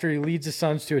guard after he leads the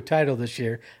Suns to a title this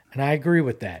year. And I agree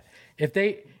with that. If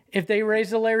they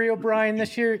raise the Larry O'Brien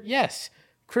this year, yes,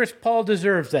 Chris Paul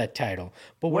deserves that title.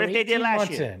 But what if they did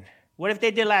last year? What if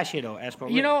they did last year, though,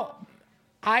 Espo? You know,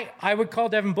 I would call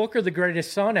Devin Booker the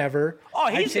greatest Son ever. Oh,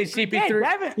 he's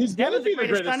CP3. He's going to be the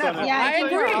greatest Son ever. Yeah, I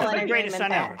agree. The greatest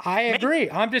Son ever. I agree.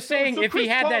 I'm just saying, if he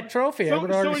had that trophy, I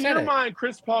would already said it. So in your mind,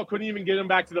 Chris Paul couldn't even get him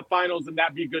back to the finals, and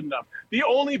that'd be good enough. The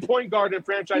only point guard in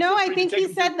franchise. No, I think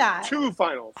he said that. 2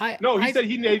 finals. He said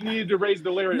he needed to raise the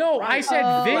Larry. No, O'Brien. I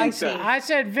said Vince. I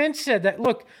said Vince said that.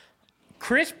 Look,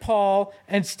 Chris Paul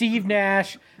and Steve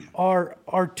Nash are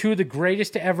two of the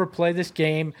greatest to ever play this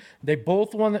game. They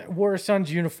both wore a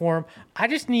Suns uniform. I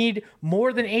just need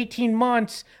more than 18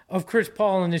 months of Chris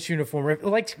Paul in this uniform.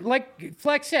 Like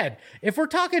Flex said, if we're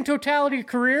talking totality of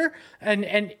career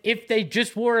and if they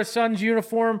just wore a Suns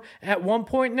uniform at one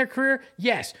point in their career,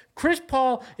 yes, Chris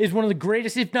Paul is one of the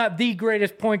greatest, if not the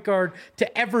greatest point guard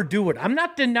to ever do it. I'm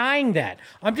not denying that.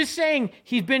 I'm just saying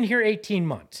he's been here 18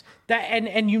 months.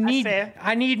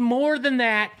 I need more than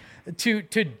that to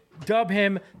dub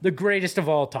him the greatest of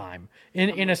all time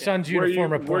in a Suns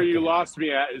uniform. Where you lost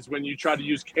me at is when you tried to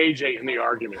use KJ in the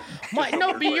argument. But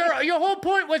your whole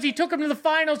point was he took him to the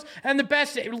finals and the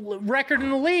best record in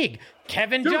the league.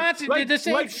 Kevin Johnson did the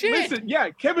same shit. Listen,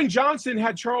 Kevin Johnson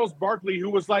had Charles Barkley, who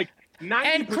was like 90%.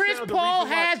 And Chris Paul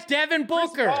has Devin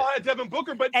Booker. Chris Paul had Devin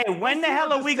Booker, but hey, when the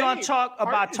hell are we gonna talk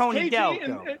about Tony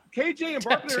Delk? KJ and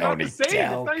Barkley are not the same.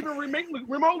 It's not even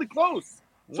remotely close.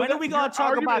 So when are we going to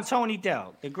talk about Tony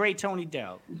Delk, the great Tony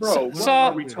Delk? Bro, what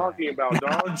are we talking about,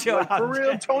 dog? For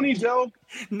real, Tony Delk?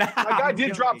 My guy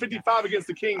did drop 55 against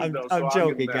the Kings, though. I'm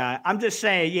joking, guy. I'm just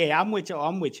saying, I'm with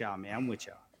y'all, man. I'm with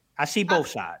y'all. I see both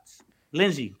sides.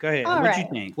 Lindsay, go ahead.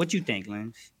 What you think,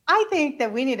 Lindsay? I think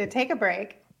that we need to take a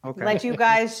break. Okay. Let you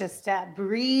guys just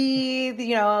breathe,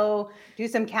 do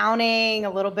some counting, a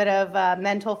little bit of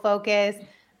mental focus.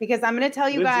 Because I'm going to tell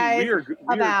you guys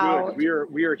about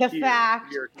the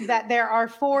fact that there are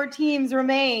 4 teams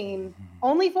remain.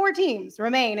 Only 4 teams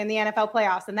remain in the NFL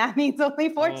playoffs. And that means only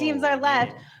 4 teams are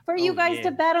left for you guys to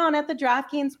bet on at the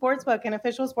DraftKings Sportsbook, an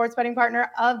official sports betting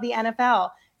partner of the NFL.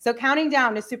 So counting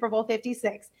down to Super Bowl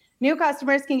 56. New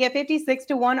customers can get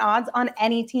 56-1 odds on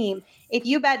any team. If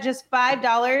you bet just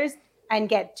 $5 and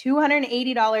get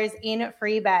 $280 in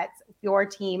free bets, your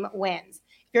team wins.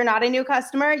 If you're not a new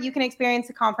customer, you can experience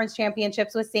the conference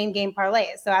championships with same game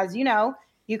parlays. So as you know,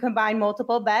 you combine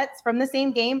multiple bets from the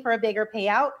same game for a bigger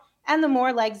payout. And the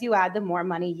more legs you add, the more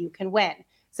money you can win.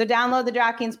 So download the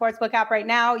DraftKings Sportsbook app right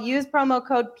now. Use promo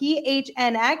code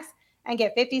PHNX and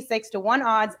get 56-1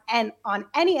 odds and on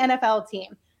any NFL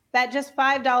team. Bet just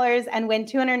 $5 and win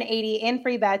 $280 in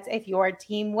free bets if your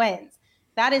team wins.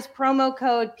 That is promo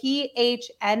code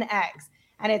PHNX.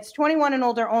 And it's 21 and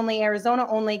older only, Arizona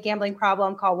only. Gambling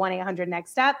problem, call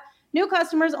 1-800-NEXT-STEP. New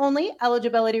customers only.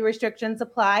 Eligibility restrictions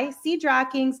apply. See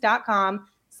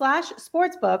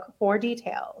DraftKings.com/sportsbook for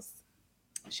details.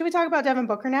 Should we talk about Devin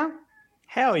Booker now?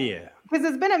 Hell yeah. Because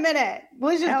it's been a minute.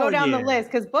 Let's just go down the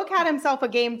list. Because Book had himself a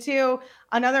game too.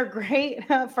 Another great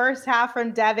first half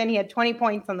from Devin. He had 20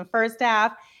 points in the first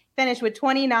half. Finished with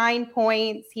 29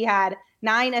 points. He had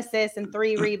 9 assists and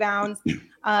 3 rebounds.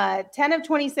 10 of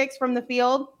 26 from the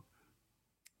field.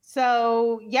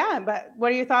 So, but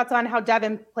what are your thoughts on how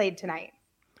Devin played tonight?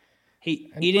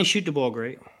 He didn't shoot the ball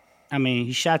great. I mean,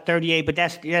 he shot 38, but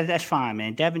that's fine,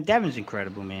 man. Devin's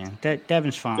incredible, man.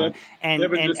 Devin's fine.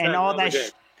 And all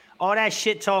that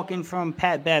shit talking from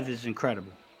Pat Bev is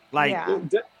incredible. Like,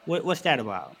 what's that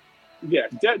about? Yeah,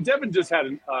 Devin just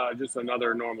had just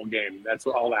another normal game. That's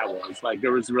all that was. Like, I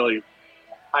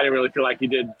didn't really feel like he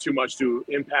did too much to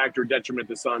impact or detriment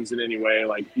the Suns in any way.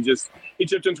 Like, he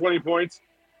chipped in 20 points.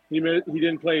 He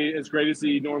didn't play as great as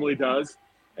he normally does,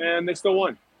 and they still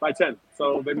won by 10.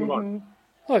 So they move on.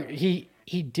 Look, he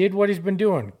did what he's been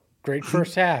doing. Great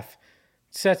first half,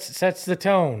 sets the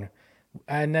tone,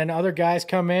 and then other guys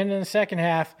come in the second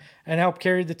half and help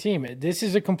carry the team. This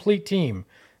is a complete team.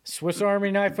 Swiss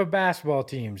Army knife of basketball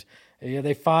teams.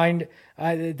 They find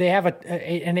they have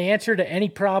an answer to any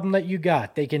problem that you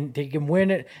got. They can win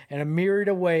it in a myriad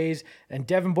of ways, and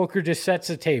Devin Booker just sets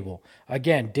the table.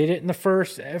 Again, did it in the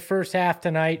first half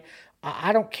tonight.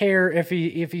 I don't care if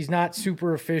he's not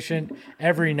super efficient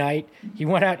every night. He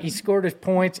went out, he scored his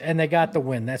points, and they got the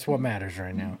win. That's what matters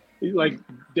right now. Like,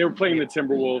 they were playing the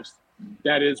Timberwolves.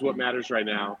 That is what matters right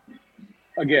now.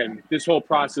 Again, this whole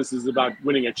process is about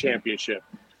winning a championship.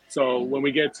 So when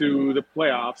we get to the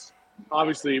playoffs,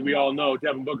 obviously we all know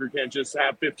Devin Booker can't just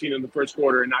have 15 in the first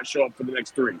quarter and not show up for the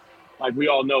next 3. Like, we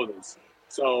all know this.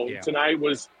 So Tonight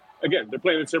was, again, they're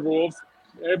playing the Timberwolves.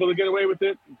 They're able to get away with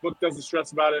it. Book doesn't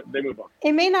stress about it. They move on.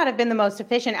 It may not have been the most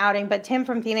efficient outing, but Tim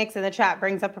from Phoenix in the chat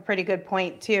brings up a pretty good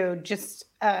point too. Just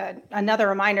another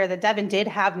reminder that Devin did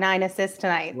have 9 assists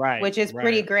tonight, which is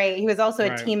pretty great. He was also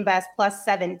a team best plus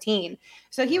 17.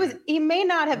 So he may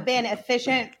not have been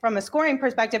efficient from a scoring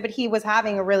perspective, but he was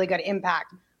having a really good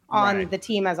impact on the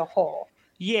team as a whole.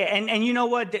 Yeah, and you know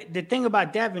what? The thing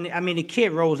about Devin, I mean, the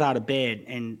kid rolls out of bed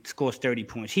and scores 30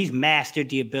 points. He's mastered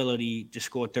the ability to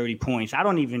score 30 points.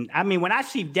 When I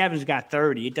see Devin's got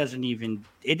 30, it doesn't even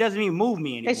move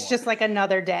me anymore. It's just like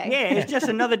another day. Yeah, it's just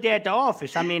another day at the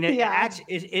office. I mean,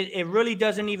 it really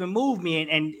doesn't even move me.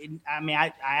 And I mean,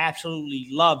 I absolutely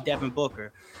love Devin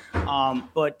Booker.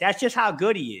 But that's just how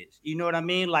good he is. You know what I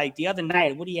mean? Like the other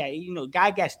night, what he had,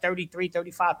 guy gets 33,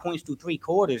 35 points through 3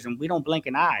 quarters, and we don't blink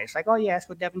an eye. It's like, oh yeah, that's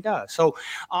what Devin does. So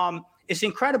it's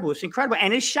incredible. It's incredible.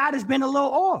 And his shot has been a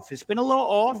little off. It's been a little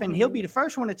off, and he'll be the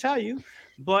first one to tell you.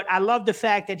 But I love the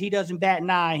fact that he doesn't bat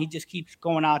an eye. He just keeps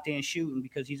going out there and shooting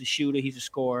because he's a shooter. He's a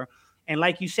scorer. And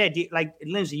like you said, like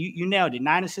Lindsay, you nailed it.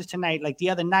 9 assists tonight. Like the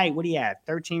other night, what do you have?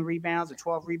 13 rebounds or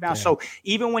 12 rebounds. Yeah. So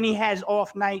even when he has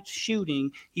off nights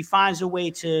shooting, he finds a way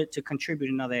to contribute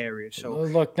in other areas. So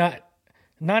look,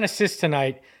 9 assists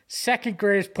tonight. Second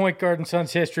greatest point guard in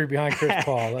Suns history behind Chris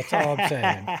Paul. That's all I'm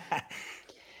saying.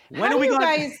 When are we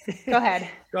going? Go ahead.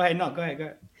 Go ahead. No, go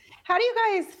ahead. How do you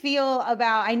guys feel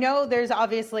about, I know there's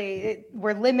obviously,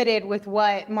 we're limited with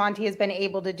what Monty has been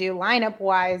able to do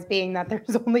lineup-wise, being that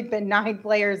there's only been 9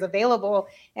 players available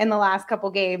in the last couple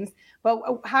games. But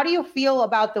how do you feel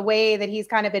about the way that he's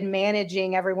kind of been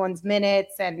managing everyone's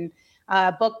minutes and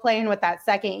Book playing with that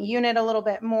second unit a little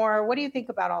bit more? What do you think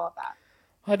about all of that?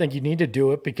 I think you need to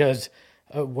do it because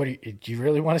do you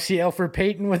really want to see Elfrid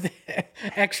Payton with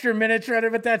extra minutes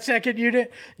running with that second unit?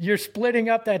 You're splitting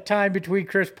up that time between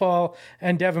Chris Paul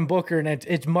and Devin Booker, and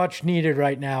it's much needed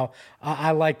right now.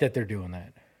 I like that they're doing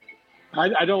that.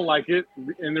 I don't like it,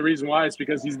 and the reason why is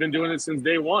because he's been doing it since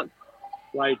day one.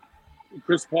 Like,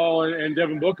 Chris Paul and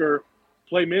Devin Booker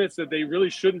play minutes that they really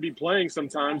shouldn't be playing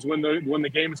sometimes when the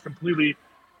game is completely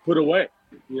put away.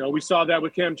 We saw that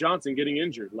with Cam Johnson getting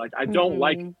injured. Like, I don't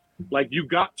like you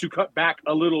got to cut back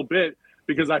a little bit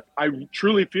because I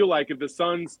truly feel like if the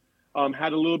Suns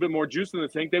had a little bit more juice in the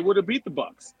tank, they would have beat the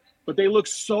Bucks. But they look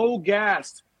so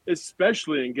gassed,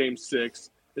 especially in Game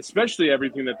 6, especially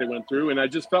everything that they went through. And I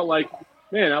just felt like,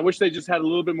 man, I wish they just had a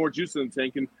little bit more juice in the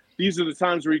tank. And these are the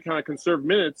times where you kind of conserve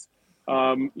minutes,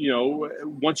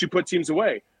 once you put teams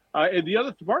away. And the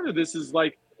other part of this is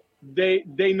like,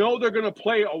 they know they're going to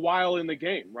play a while in the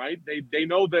game, right? They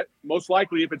know that most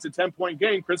likely if it's a 10-point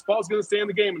game, Chris Paul's going to stay in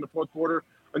the game in the fourth quarter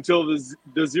until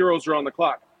the zeros are on the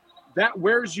clock. That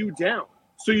wears you down.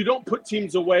 So you don't put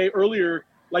teams away earlier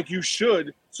like you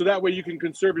should, so that way you can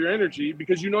conserve your energy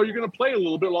because you're going to play a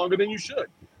little bit longer than you should.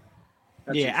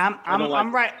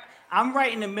 I'm right. I'm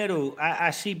right in the middle. I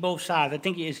see both sides. I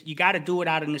think you got to do it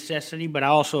out of necessity, but I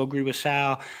also agree with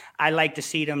Sal. I like to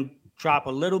see them drop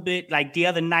a little bit. Like the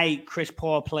other night, Chris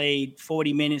Paul played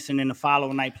 40 minutes and then the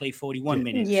following night played 41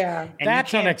 minutes. Yeah. And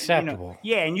that's unacceptable.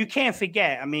 And you can't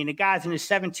forget. I mean, the guy's in his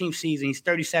 17th season. He's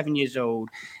 37 years old.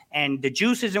 And the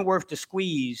juice isn't worth the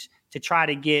squeeze to try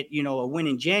to get, a win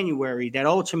in January that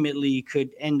ultimately could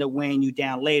end up weighing you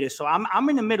down later. So I'm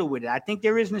in the middle with it. I think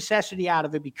there is necessity out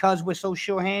of it because we're so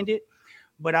sure-handed.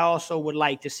 But I also would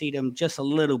like to see them just a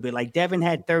little bit. Like Devin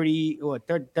had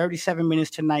 37 minutes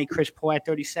tonight. Chris Paul had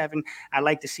 37. I'd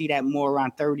like to see that more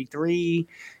around 33,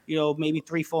 maybe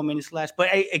 3-4 minutes less. But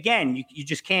again, you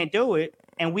just can't do it.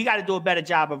 And we got to do a better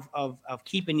job of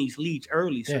keeping these leads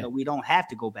early so that we don't have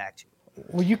to go back to it.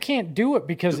 Well, you can't do it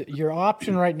because your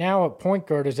option right now at point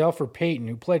guard is Elfrid Payton,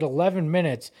 who played 11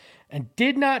 minutes and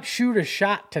did not shoot a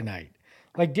shot tonight.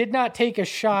 Like, did not take a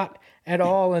shot at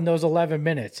all in those 11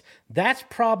 minutes. That's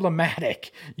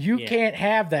problematic. You can't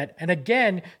have that. And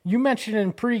again, you mentioned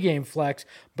in pregame, Flex,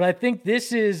 but I think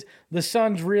this is the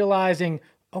Suns realizing,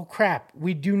 oh crap,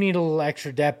 we do need a little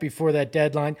extra depth before that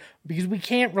deadline because we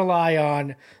can't rely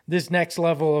on this next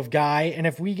level of guy. And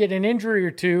if we get an injury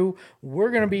or two,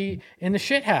 we're going to be in the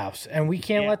shit house, and we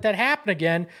can't let that happen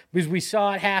again because we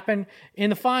saw it happen in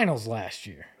the finals last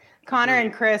year. Connor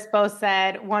and Chris both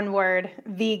said one word,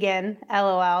 vegan,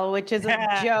 LOL, which is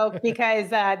a joke because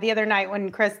the other night when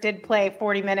Chris did play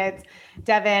 40 minutes,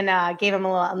 Devin gave him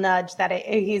a little nudge that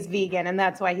he's vegan, and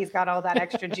that's why he's got all that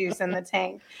extra juice in the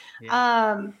tank.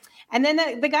 Yeah. And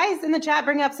then the guys in the chat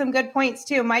bring up some good points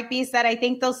too. Mike B said, I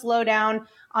think they'll slow down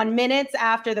on minutes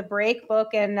after the break. Book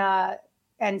and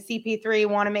CP3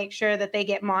 want to make sure that they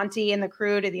get Monty and the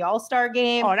crew to the All-Star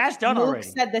game. Oh, that's done Luke already.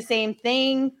 said the same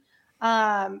thing.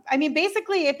 I mean,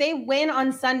 basically, if they win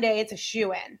on Sunday, it's a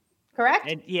shoo-in,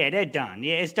 correct? They're done.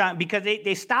 Yeah, it's done because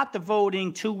they stopped the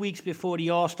voting 2 weeks before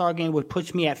the All-Star game, which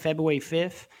puts me at February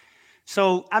 5th.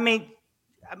 So,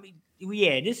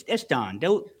 it's done.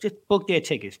 They'll just book their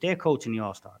tickets. They're coaching the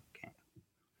All-Star game.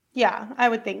 Yeah, I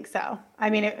would think so. I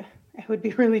mean, it would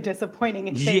be really disappointing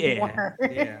if they weren't.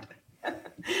 Yeah.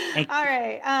 All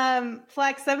right.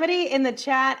 Flex, somebody in the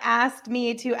chat asked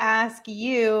me to ask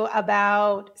you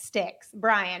about Sticks.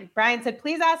 Brian said,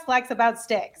 please ask Flex about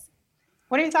Sticks.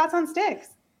 What are your thoughts on Sticks?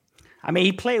 I mean,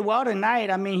 he played well tonight.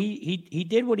 I mean, he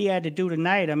did what he had to do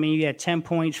tonight. I mean, he had 10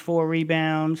 points, 4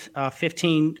 rebounds,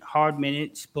 15 hard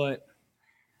minutes. But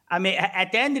I mean,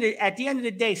 at the end of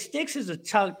the day, Sticks is a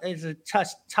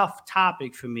tough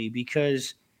topic for me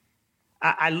because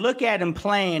I look at him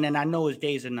playing and I know his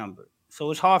days are numbered. So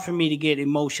it's hard for me to get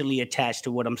emotionally attached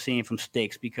to what I'm seeing from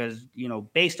Sticks because,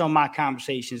 based on my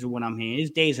conversations and what I'm hearing,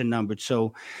 his days are numbered.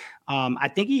 So I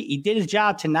think he did his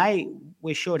job tonight.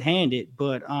 We're shorthanded,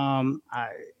 but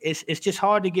it's just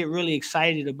hard to get really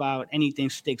excited about anything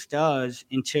Sticks does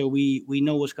until we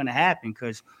know what's going to happen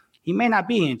because he may not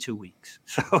be here in 2 weeks.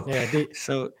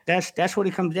 So that's what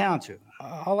it comes down to.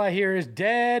 All I hear is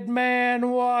dead man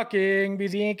walking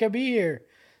because he ain't gonna be here.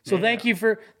 So thank you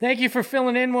for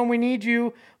filling in when we need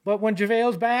you. But when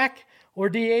JaVale's back or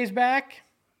DA's back,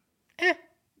 you're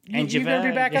going to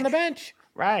be back on the bench.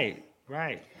 Right.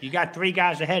 You got 3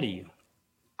 guys ahead of you.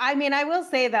 I mean, I will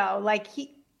say, though, like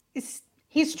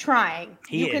he's trying.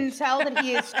 You can tell that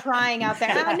he is trying out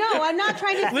there. No, I'm not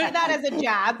trying to say that as a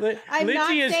jab.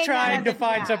 Lindsay is trying to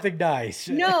find something nice.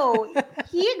 No,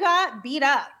 he got beat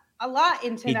up a lot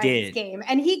in tonight's game,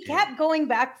 and he kept going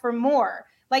back for more.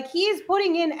 Like, he is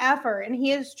putting in effort and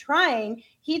he is trying.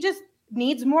 He just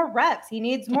needs more reps. He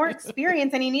needs more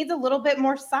experience and he needs a little bit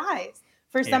more size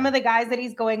for some of the guys that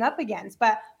he's going up against.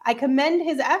 But I commend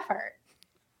his effort.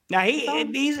 Now,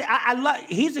 he's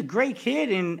a great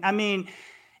kid. And, I mean,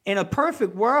 in a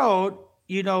perfect world,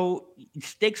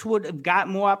 Sticks would have got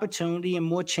more opportunity and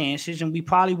more chances, and we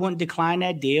probably wouldn't decline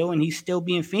that deal, and he'd still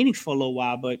be in Phoenix for a little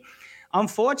while. But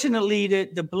unfortunately,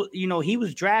 he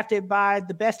was drafted by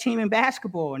the best team in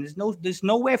basketball, and there's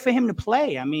nowhere for him to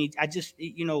play. I mean,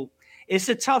 it's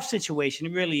a tough situation.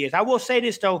 It really is. I will say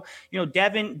this though,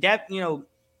 Devin,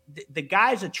 the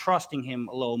guys are trusting him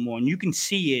a little more, and you can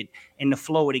see it in the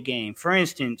flow of the game. For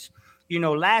instance,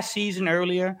 last season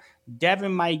earlier,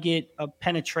 Devin might get a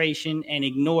penetration and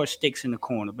ignore Sticks in the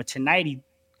corner, but tonight he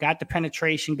got the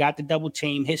penetration, got the double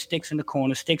team, hit Sticks in the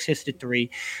corner, Sticks hits the 3.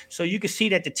 So you can see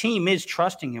that the team is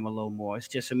trusting him a little more. It's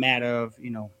just a matter of,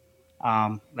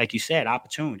 like you said,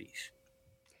 opportunities.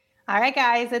 All right,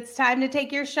 guys, it's time to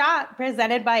take your shot,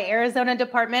 presented by Arizona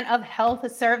Department of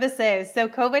Health Services. So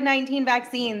COVID-19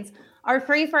 vaccines are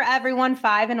free for everyone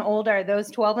 5 and older.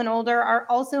 Those 12 and older are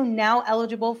also now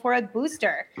eligible for a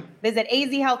booster. Visit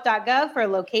azhealth.gov for a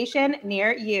location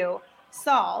near you.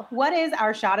 Saul, what is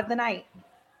our shot of the night?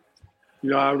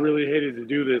 I really hated to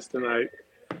do this tonight.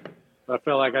 I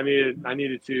felt like I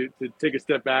needed to take a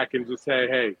step back and just say,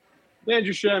 hey,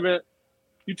 Landry Shamet,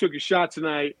 you took a shot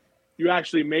tonight. You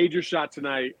actually made your shot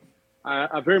tonight.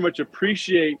 I very much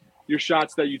appreciate your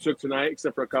shots that you took tonight,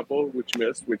 except for a couple which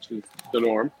missed, which is the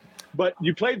norm. But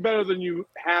you played better than you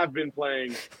have been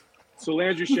playing. So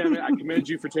Landry Shamet, I commend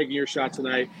you for taking your shot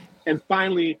tonight and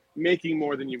finally making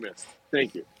more than you missed.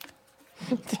 Thank you.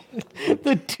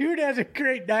 The dude has a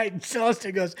great night, and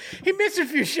Charleston goes, he missed a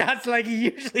few shots like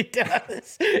he usually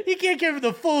does. He can't give him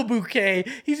the full bouquet.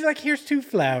 He's like, here's 2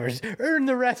 flowers. Earn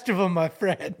the rest of them, my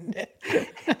friend.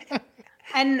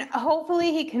 And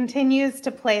hopefully he continues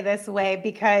to play this way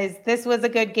because this was a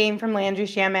good game from Landry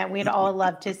Shamet. We'd all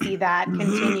love to see that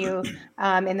continue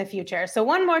in the future. So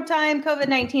one more time,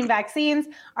 COVID-19 vaccines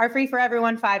are free for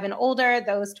everyone 5 and older.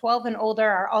 Those 12 and older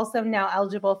are also now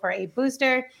eligible for a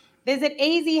booster. Visit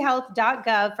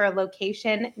azhealth.gov for a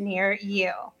location near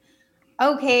you.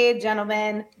 Okay,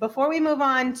 gentlemen, before we move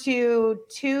on to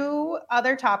 2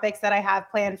 other topics that I have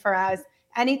planned for us,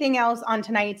 anything else on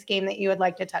tonight's game that you would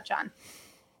like to touch on?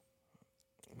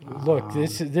 Look,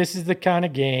 this is the kind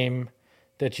of game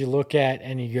that you look at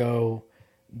and you go,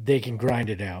 they can grind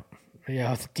it out.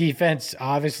 The defense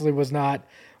obviously was not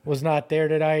there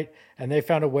tonight, and they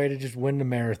found a way to just win the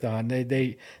marathon.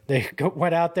 They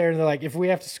went out there and they're like, if we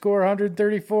have to score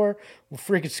 134, we'll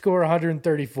freaking score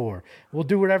 134. We'll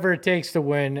do whatever it takes to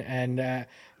win. And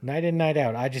night in, night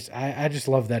out, I just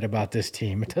love that about this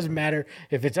team. It doesn't matter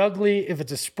if it's ugly, if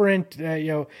it's a sprint,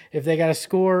 if they got to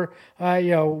score,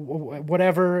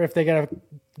 whatever. If they got to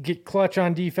get clutch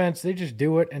on defense, they just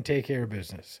do it and take care of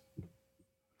business.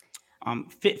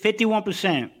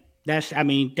 51%. That's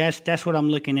what I'm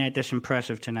looking at. That's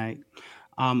impressive tonight.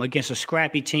 Against a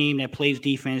scrappy team that plays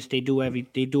defense, they do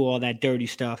all that dirty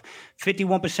stuff.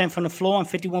 51% from the floor and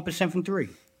 51% from three.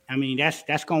 I mean,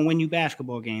 that's going to win you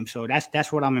basketball games. So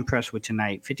that's what I'm impressed with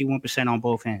tonight. 51% on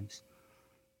both ends.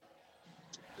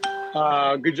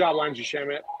 Good job, Landry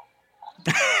Shamet.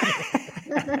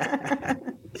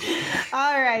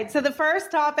 All right. So the first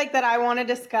topic that I want to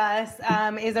discuss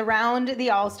is around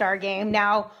the All-Star game.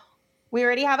 Now, we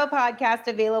already have a podcast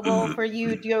available for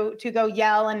you to go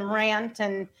yell and rant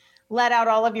and let out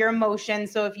all of your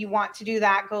emotions. So if you want to do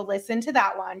that, go listen to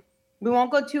that one. We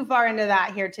won't go too far into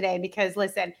that here today because,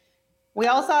 listen, we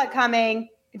all saw it coming.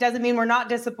 It doesn't mean we're not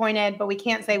disappointed, but we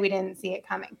can't say we didn't see it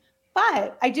coming.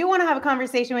 But I do want to have a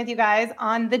conversation with you guys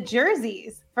on the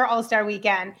jerseys for All-Star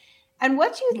Weekend and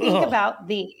what you think about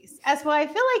these. Espo, I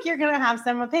feel like you're going to have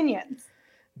some opinions.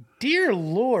 Dear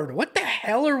Lord, what the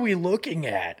hell are we looking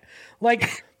at?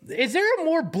 Like, is there a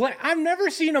more bland? I've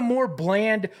never seen a more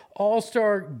bland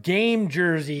All-Star game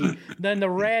jersey than the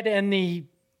red and the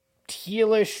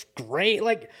tealish gray.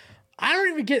 Like, I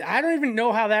don't even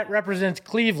know how that represents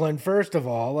Cleveland, first of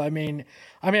all. I mean,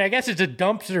 I guess it's a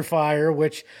dumpster fire,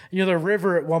 which, the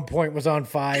river at one point was on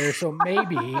fire, so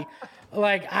maybe.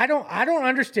 Like, I don't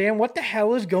understand what the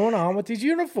hell is going on with these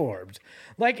uniforms.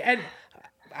 Like, and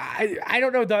I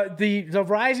don't know, the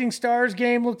Rising Stars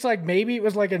game looks like maybe it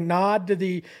was like a nod to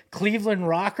the Cleveland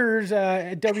Rockers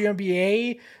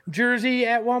WNBA jersey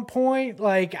at one point.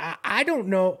 Like, I don't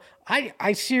know.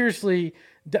 I seriously,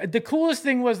 the coolest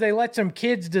thing was they let some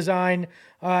kids design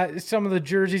some of the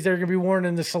jerseys that are going to be worn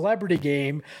in the celebrity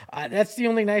game. That's the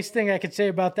only nice thing I could say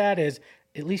about that is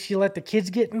at least you let the kids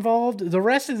get involved. The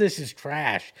rest of this is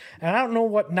trash. And I don't know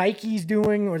what Nike's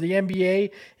doing or the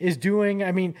NBA is doing.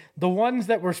 I mean, the ones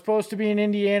that were supposed to be in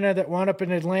Indiana that wound up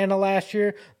in Atlanta last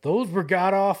year, those were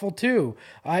god-awful too.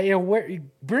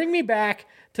 Bring me back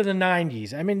to the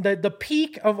 90s. I mean, the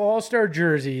peak of All-Star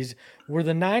jerseys were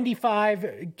the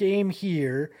 95 game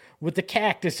here with the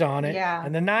cactus on it,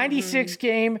 and the 96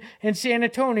 game in San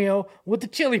Antonio with the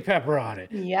chili pepper on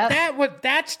it. Yep.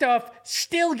 That stuff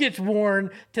still gets worn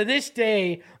to this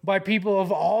day by people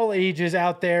of all ages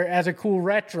out there as a cool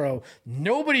retro.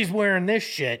 Nobody's wearing this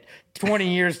shit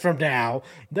 20 years from now.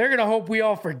 They're going to hope we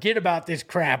all forget about this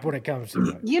crap when it comes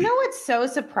to it. You know what's so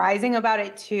surprising about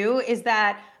it too is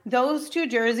that those two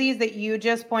jerseys that you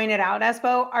just pointed out,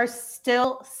 Espo, are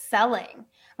still selling.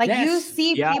 Like, you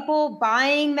see people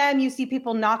buying them, you see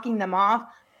people knocking them off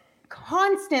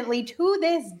constantly to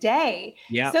this day.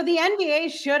 So the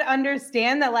NBA should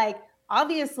understand that, like,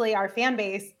 obviously our fan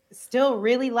base still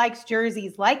really likes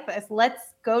jerseys like this. Let's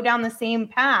go down the same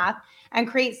path and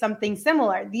create something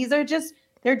similar. They're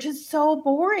just so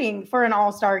boring for an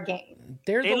all-star game.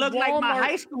 They look like my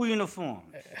high school uniform.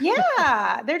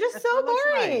 Yeah, they're just so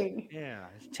boring. Like. Yeah,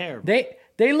 it's terrible.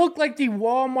 They look like the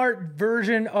Walmart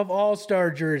version of All-Star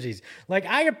jerseys. Like,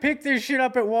 I could pick this shit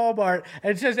up at Walmart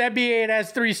and it says NBA, it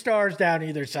has 3 stars down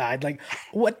either side. Like,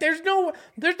 what? There's no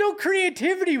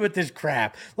creativity with this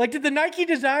crap. Like, did the Nike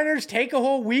designers take a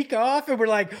whole week off and were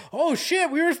like, oh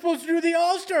shit, we were supposed to do the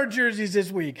All-Star jerseys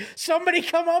this week. Somebody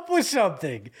come up with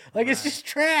something. Like, it's just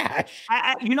trash.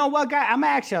 You know what, guy? I'm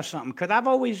gonna ask y'all something because I've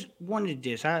always wanted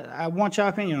this. I want y'all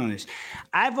opinion on this.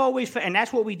 I've always, and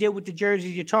that's what we did with the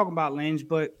jerseys you're talking about, Lens.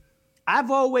 But I've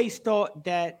always thought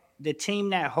that the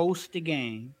team that hosts the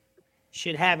game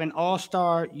should have an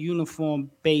all-star uniform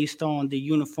based on the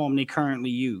uniform they currently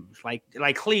use. Like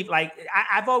Cleveland. Like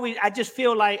I just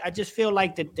feel like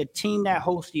the team that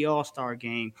hosts the all-star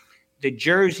game, the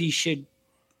jersey should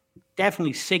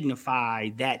definitely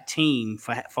signify that team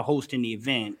for hosting the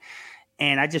event.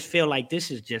 And I just feel like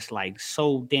this is just like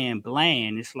so damn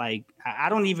bland. It's like, I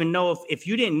don't even know if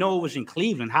you didn't know it was in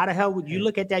Cleveland, how the hell would you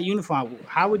look at that uniform?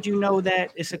 How would you know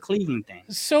that it's a Cleveland thing?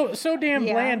 So damn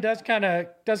bland does kind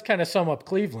of sum up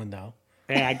Cleveland though.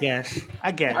 Yeah, I guess.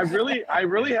 I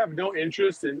really have no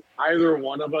interest in either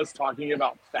one of us talking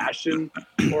about fashion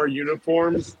or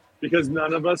uniforms because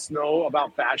none of us know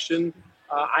about fashion.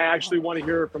 I actually want to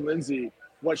hear from Lindsay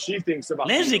what she thinks about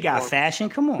Lindsay got fashion.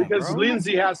 Come on, because bro.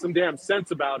 Lindsay has some damn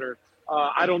sense about her.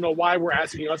 I don't know why we're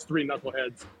asking us three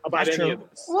knuckleheads about That's any true. of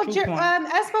this. Well,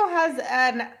 Espo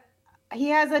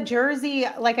has a jersey,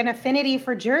 like an affinity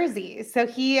for jerseys. So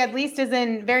he at least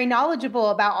isn't very knowledgeable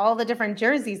about all the different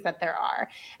jerseys that there are.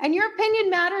 And your opinion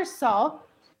matters, Saul.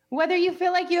 Whether you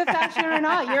feel like you have fashion or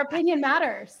not, your opinion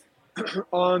matters.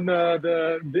 On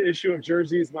the issue of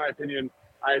jerseys, my opinion,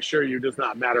 I assure you, does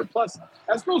not matter. Plus,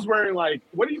 Espo's wearing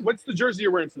what's the jersey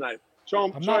you're wearing tonight? Show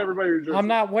everybody your jersey. I'm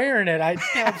not wearing it. I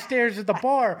downstairs at the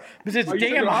bar because it's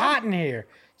damn hot in here.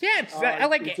 Yeah, I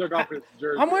like it.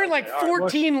 I'm wearing like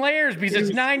 14 layers because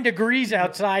it's 9 degrees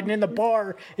outside, and in the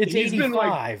bar it's 85. He's been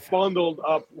like bundled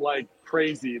up like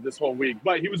crazy this whole week,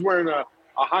 but he was wearing a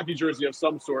hockey jersey of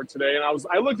some sort today, and I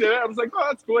looked at it, I was like, oh,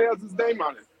 that's cool. He has his name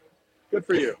on it. Good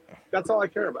for you. That's all I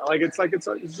care about.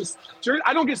 It's just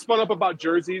I don't get spun up about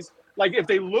jerseys. Like if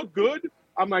they look good,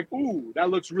 I'm like, ooh, that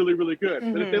looks really, really good.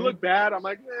 Mm-hmm. But if they look bad, I'm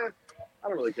like, I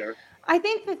don't really care. I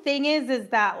think the thing is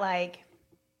that like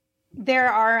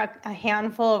there are a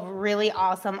handful of really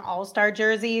awesome all-star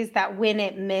jerseys that when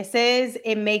it misses,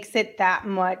 it makes it that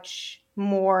much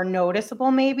more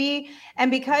noticeable maybe. And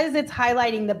because it's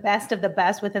highlighting the best of the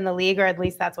best within the league, or at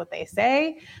least that's what they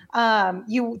say,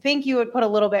 you think you would put a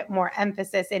little bit more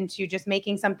emphasis into just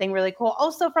making something really cool.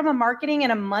 Also from a marketing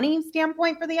and a money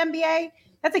standpoint for the NBA,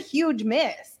 that's a huge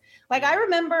miss. Like I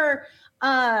remember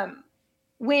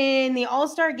when the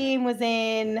All-Star game was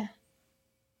in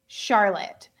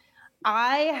Charlotte,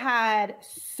 I had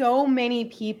so many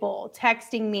people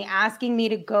texting me, asking me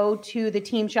to go to the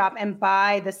team shop and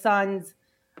buy the Suns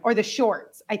or the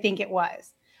shorts, I think it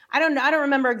was. I don't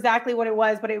remember exactly what it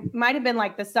was, but it might have been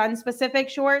like the Sun specific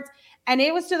shorts. And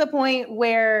it was to the point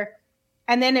where,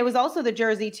 and then it was also the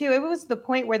jersey too. It was the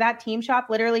point where that team shop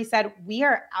literally said, we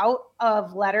are out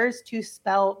of letters to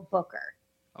spell Booker.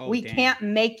 Oh, we can't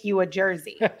make you a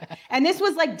jersey. And this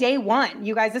was like day one,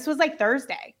 you guys, this was like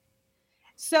Thursday.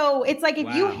 So it's like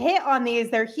if you hit on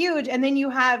these, they're huge. And then you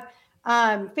have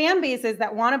fan bases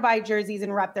that want to buy jerseys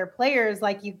and rep their players.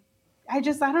 Like I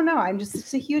don't know.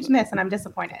 It's a huge miss and I'm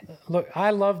disappointed. Look, I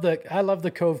love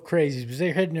the Cove Crazies because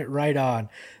they're hitting it right on.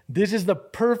 This is the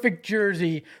perfect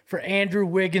jersey for Andrew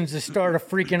Wiggins to start a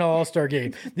freaking All-Star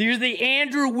game. These are the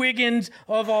Andrew Wiggins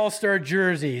of All-Star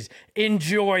jerseys.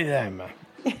 Enjoy them.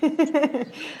 Don't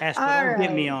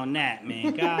get me on that,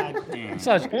 man. God damn.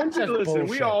 Listen,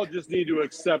 we all just need to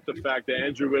accept the fact that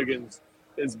Andrew Wiggins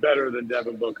is better than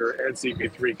Devin Booker and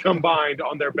CP3 combined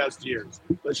on their best years.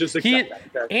 Let's just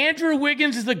accept that. Okay? Andrew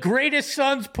Wiggins is the greatest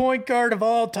Suns point guard of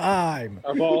all time.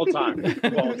 Of all time.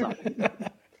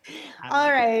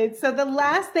 All right. So the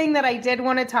last thing that I did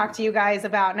want to talk to you guys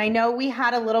about, and I know we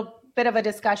had a little bit of a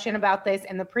discussion about this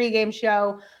in the pregame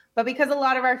show, but because a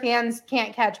lot of our fans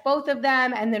can't catch both of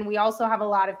them, and then we also have a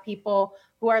lot of people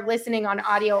who are listening on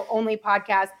audio-only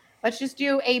podcasts, let's just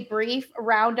do a brief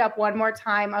roundup one more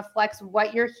time of Flex,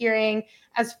 what you're hearing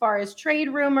as far as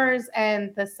trade rumors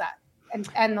and the Suns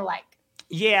and the like.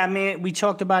 Yeah, I mean, we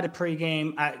talked about it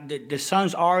pregame. The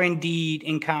Suns are indeed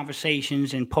in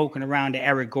conversations and poking around the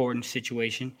Eric Gordon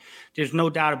situation. There's no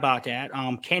doubt about that.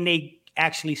 Can they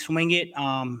actually swing it?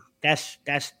 That's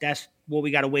what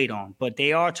we got to wait on. But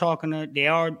they are they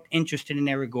are interested in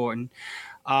Eric Gordon.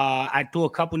 I threw a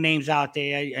couple names out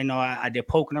there. You know, they're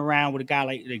poking around with a guy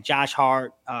like Josh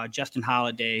Hart, Justin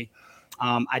Holiday.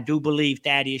 I do believe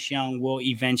Thaddeus Young will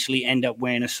eventually end up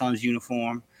wearing a Suns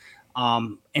uniform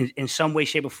in some way,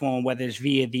 shape, or form, whether it's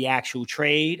via the actual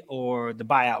trade or the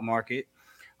buyout market.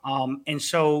 And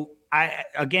so,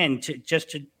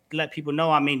 just to let people know,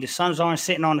 I mean, the Suns aren't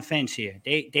sitting on the fence here.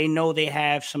 They know they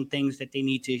have some things that they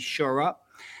need to shore up.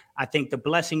 I think the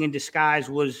blessing in disguise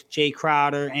was Jay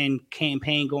Crowder and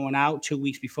campaign going out 2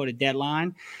 weeks before the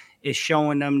deadline. Is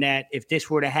showing them that if this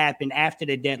were to happen after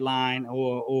the deadline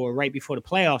or right before the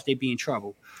playoffs, they'd be in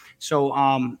trouble. So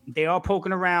they are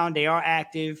poking around. They are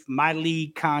active. My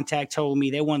league contact told me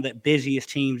they're one of the busiest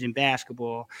teams in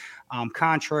basketball,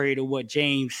 contrary to what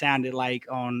James sounded like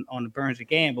on the Burns and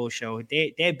Gamble show.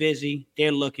 They're busy.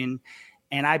 They're looking.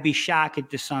 And I'd be shocked if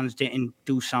the Suns didn't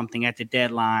do something at the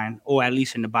deadline or at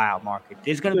least in the buyout market.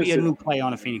 There's going to be a new play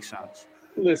on the Phoenix Suns.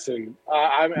 Listen,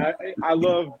 I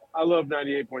love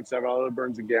 98.7. I love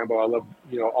Burns and Gamble. I love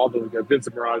all the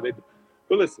Vincent Murata.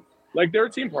 But listen, like they're a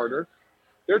team partner.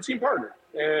 They're a team partner,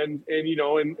 and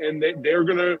they're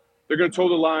gonna toe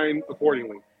the line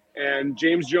accordingly. And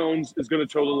James Jones is gonna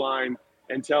toe the line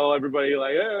and tell everybody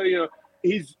like,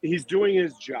 he's doing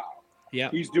his job. Yeah,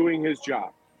 he's doing his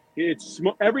job.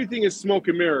 Everything is smoke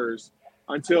and mirrors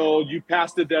until you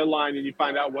pass the deadline and you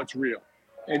find out what's real.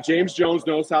 And James Jones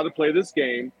knows how to play this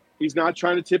game. He's not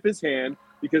trying to tip his hand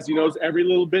because he knows every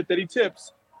little bit that he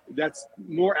tips, that's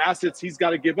more assets he's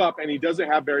got to give up, and he doesn't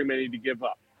have very many to give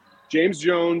up. James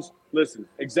Jones, listen,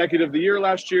 executive of the year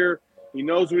last year. He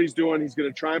knows what he's doing. He's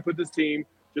going to try and put this team,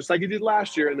 just like he did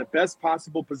last year, in the best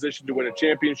possible position to win a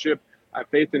championship. I have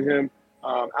faith in him.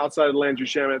 Outside of the Landry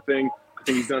Shamet thing, I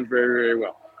think he's done very, very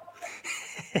well.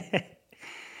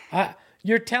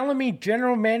 You're telling me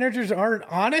general managers aren't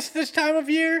honest this time of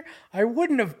year? I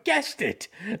wouldn't have guessed it.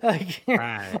 Like,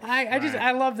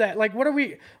 I love that. Like, what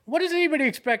does anybody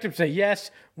expect him to say? Yes,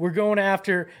 we're going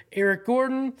after Eric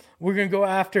Gordon. We're going to go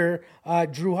after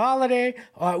Drew Holiday.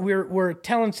 We're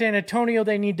telling San Antonio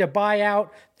they need to buy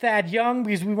out Thad Young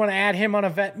because we want to add him on a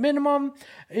vet minimum,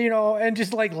 and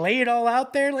just like lay it all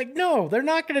out there. Like, no, they're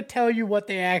not going to tell you what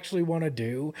they actually want to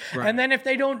do. Right. And then if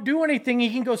they don't do anything, he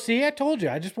can go, see, I told you,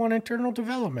 I just want internal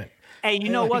development. Hey, you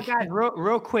know what, guys?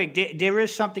 Real quick, there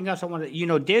is something else I want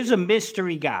to. There's a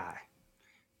mystery guy.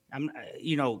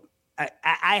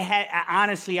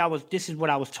 This is what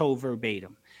I was told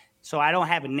verbatim, so I don't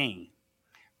have a name,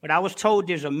 but I was told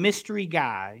there's a mystery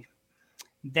guy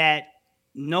that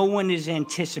no one is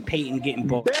anticipating getting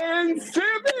bought. Ben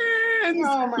Simmons!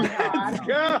 Oh my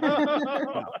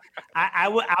God! I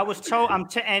was told. I'm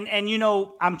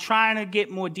trying to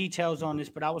get more details on this,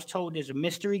 but I was told there's a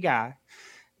mystery guy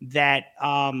that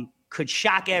could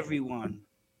shock everyone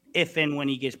if and when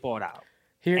he gets bought out.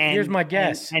 Here's my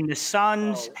guess. And the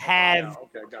Suns have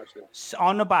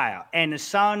on the buyout, and the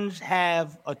Suns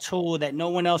have a tool that no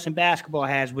one else in basketball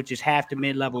has, which is half the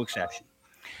mid-level exception.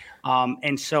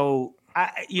 And so,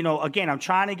 again, I'm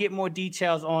trying to get more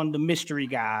details on the mystery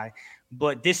guy,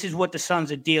 but this is what the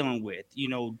Suns are dealing with.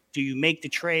 Do you make the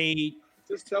trade?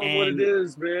 Just tell them what it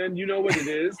is, man. You know what it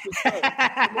is. Just tell them.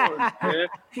 Come on, man.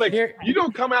 Like, you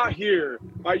don't come out here,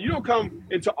 right? You don't come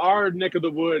into our neck of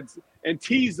the woods and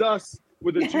tease us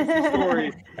with a juicy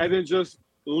story and then just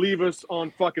leave us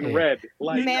on fucking red.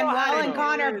 Like, Manuel and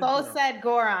Connor both said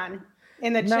Goran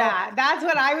in the chat. That's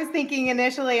what I was thinking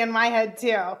initially in my head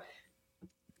too.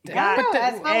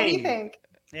 What do you think?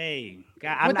 Hey,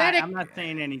 God, I'm not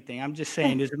saying anything. I'm just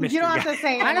saying there's a mystery. You don't have to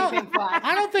say anything.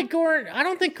 I don't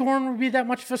think Goran would be that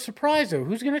much of a surprise though.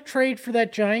 Who's going to trade for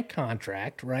that giant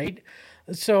contract, right?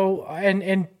 So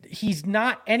and he's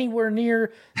not anywhere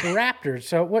near the Raptors.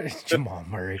 So what is Jamal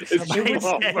Murray?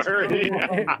 Jamal Murray.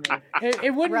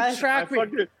 It wouldn't shock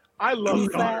me. I love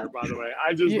Connor, by the way.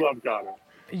 I just love Connor.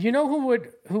 You know who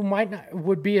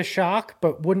would be a shock,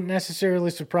 but wouldn't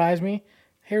necessarily surprise me?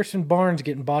 Harrison Barnes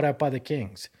getting bought out by the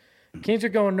Kings. Kings are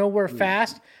going nowhere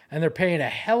fast, and they're paying a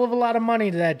hell of a lot of money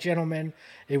to that gentleman.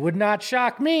 It would not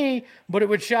shock me, but it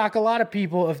would shock a lot of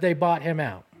people if they bought him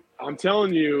out. I'm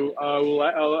telling you,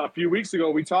 a few weeks ago,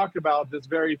 we talked about this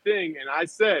very thing, and I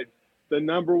said the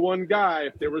number one guy,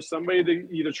 if there was somebody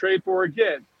to either trade for or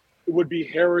get, it would be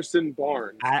Harrison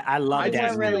Barnes. I love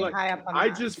that. Really high up on I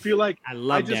that. just feel like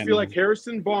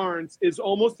Harrison Barnes is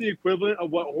almost the equivalent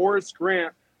of what Horace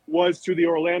Grant was to the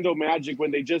Orlando Magic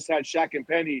when they just had Shaq and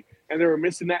Penny, and they were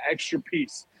missing that extra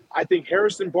piece. I think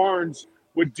Harrison Barnes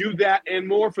would do that and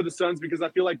more for the Suns because I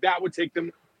feel like that would take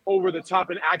them over the top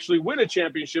and actually win a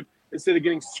championship instead of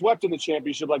getting swept in the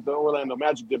championship like the Orlando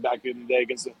Magic did back in the day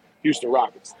against the Houston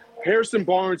Rockets. Harrison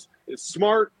Barnes is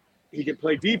smart. He can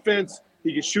play defense.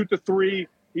 He can shoot the three.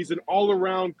 He's an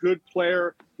all-around good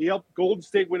player. He helped Golden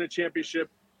State win a championship.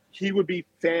 He would be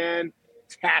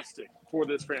fantastic for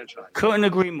this franchise. Couldn't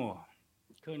agree more.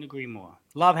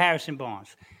 Love Harrison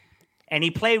Barnes. And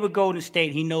he played with Golden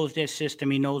State. He knows their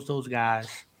system. He knows those guys.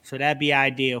 So that'd be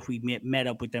ideal if we met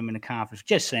up with them in the conference.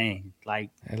 Just saying. Like,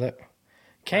 hey, look,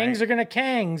 Kangs are going to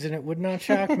Kangs, and it would not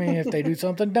shock me if they do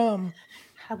something dumb.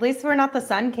 At least we're not the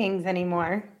Sun Kings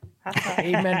anymore.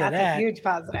 Amen to that. A huge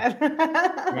positive.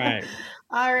 Right.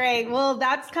 All right. Well,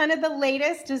 that's kind of the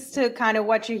latest, just to kind of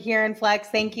what you hear in Flex.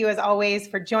 Thank you, as always,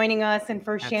 for joining us and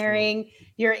for sharing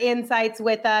your insights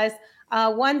with us.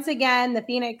 Once again, the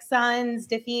Phoenix Suns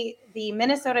defeat the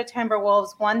Minnesota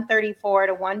Timberwolves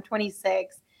 134-126,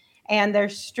 and their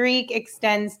streak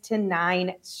extends to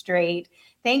 9 straight.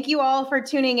 Thank you all for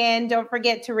tuning in. Don't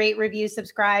forget to rate, review,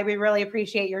 subscribe. We really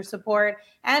appreciate your support.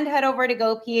 And head over to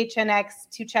GoPHNX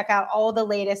to check out all the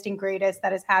latest and greatest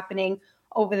that is happening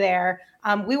over there.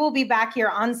 We will be back here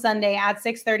on Sunday at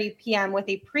 6:30 p.m. with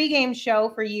a pregame show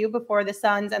for you before the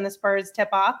Suns and the Spurs tip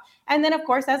off. And then, of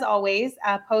course, as always,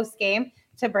 post-game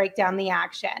to break down the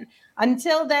action.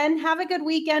 Until then, have a good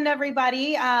weekend,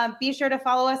 everybody. Be sure to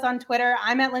follow us on Twitter.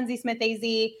 I'm at Lindsay Smith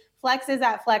AZ. Flex is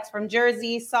at Flex from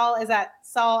Jersey. Saul is at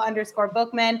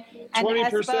Saul_Bookman. And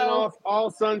 20% off all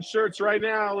Sun shirts right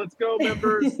now. Let's go,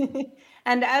 members.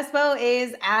 And Espo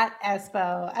is at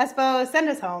Espo. Espo, send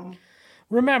us home.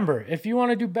 Remember, if you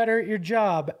want to do better at your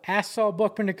job, ask Saul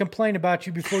Bookman to complain about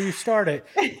you before you start it,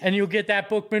 and you'll get that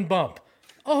Bookman bump.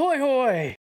 Ahoy, hoy!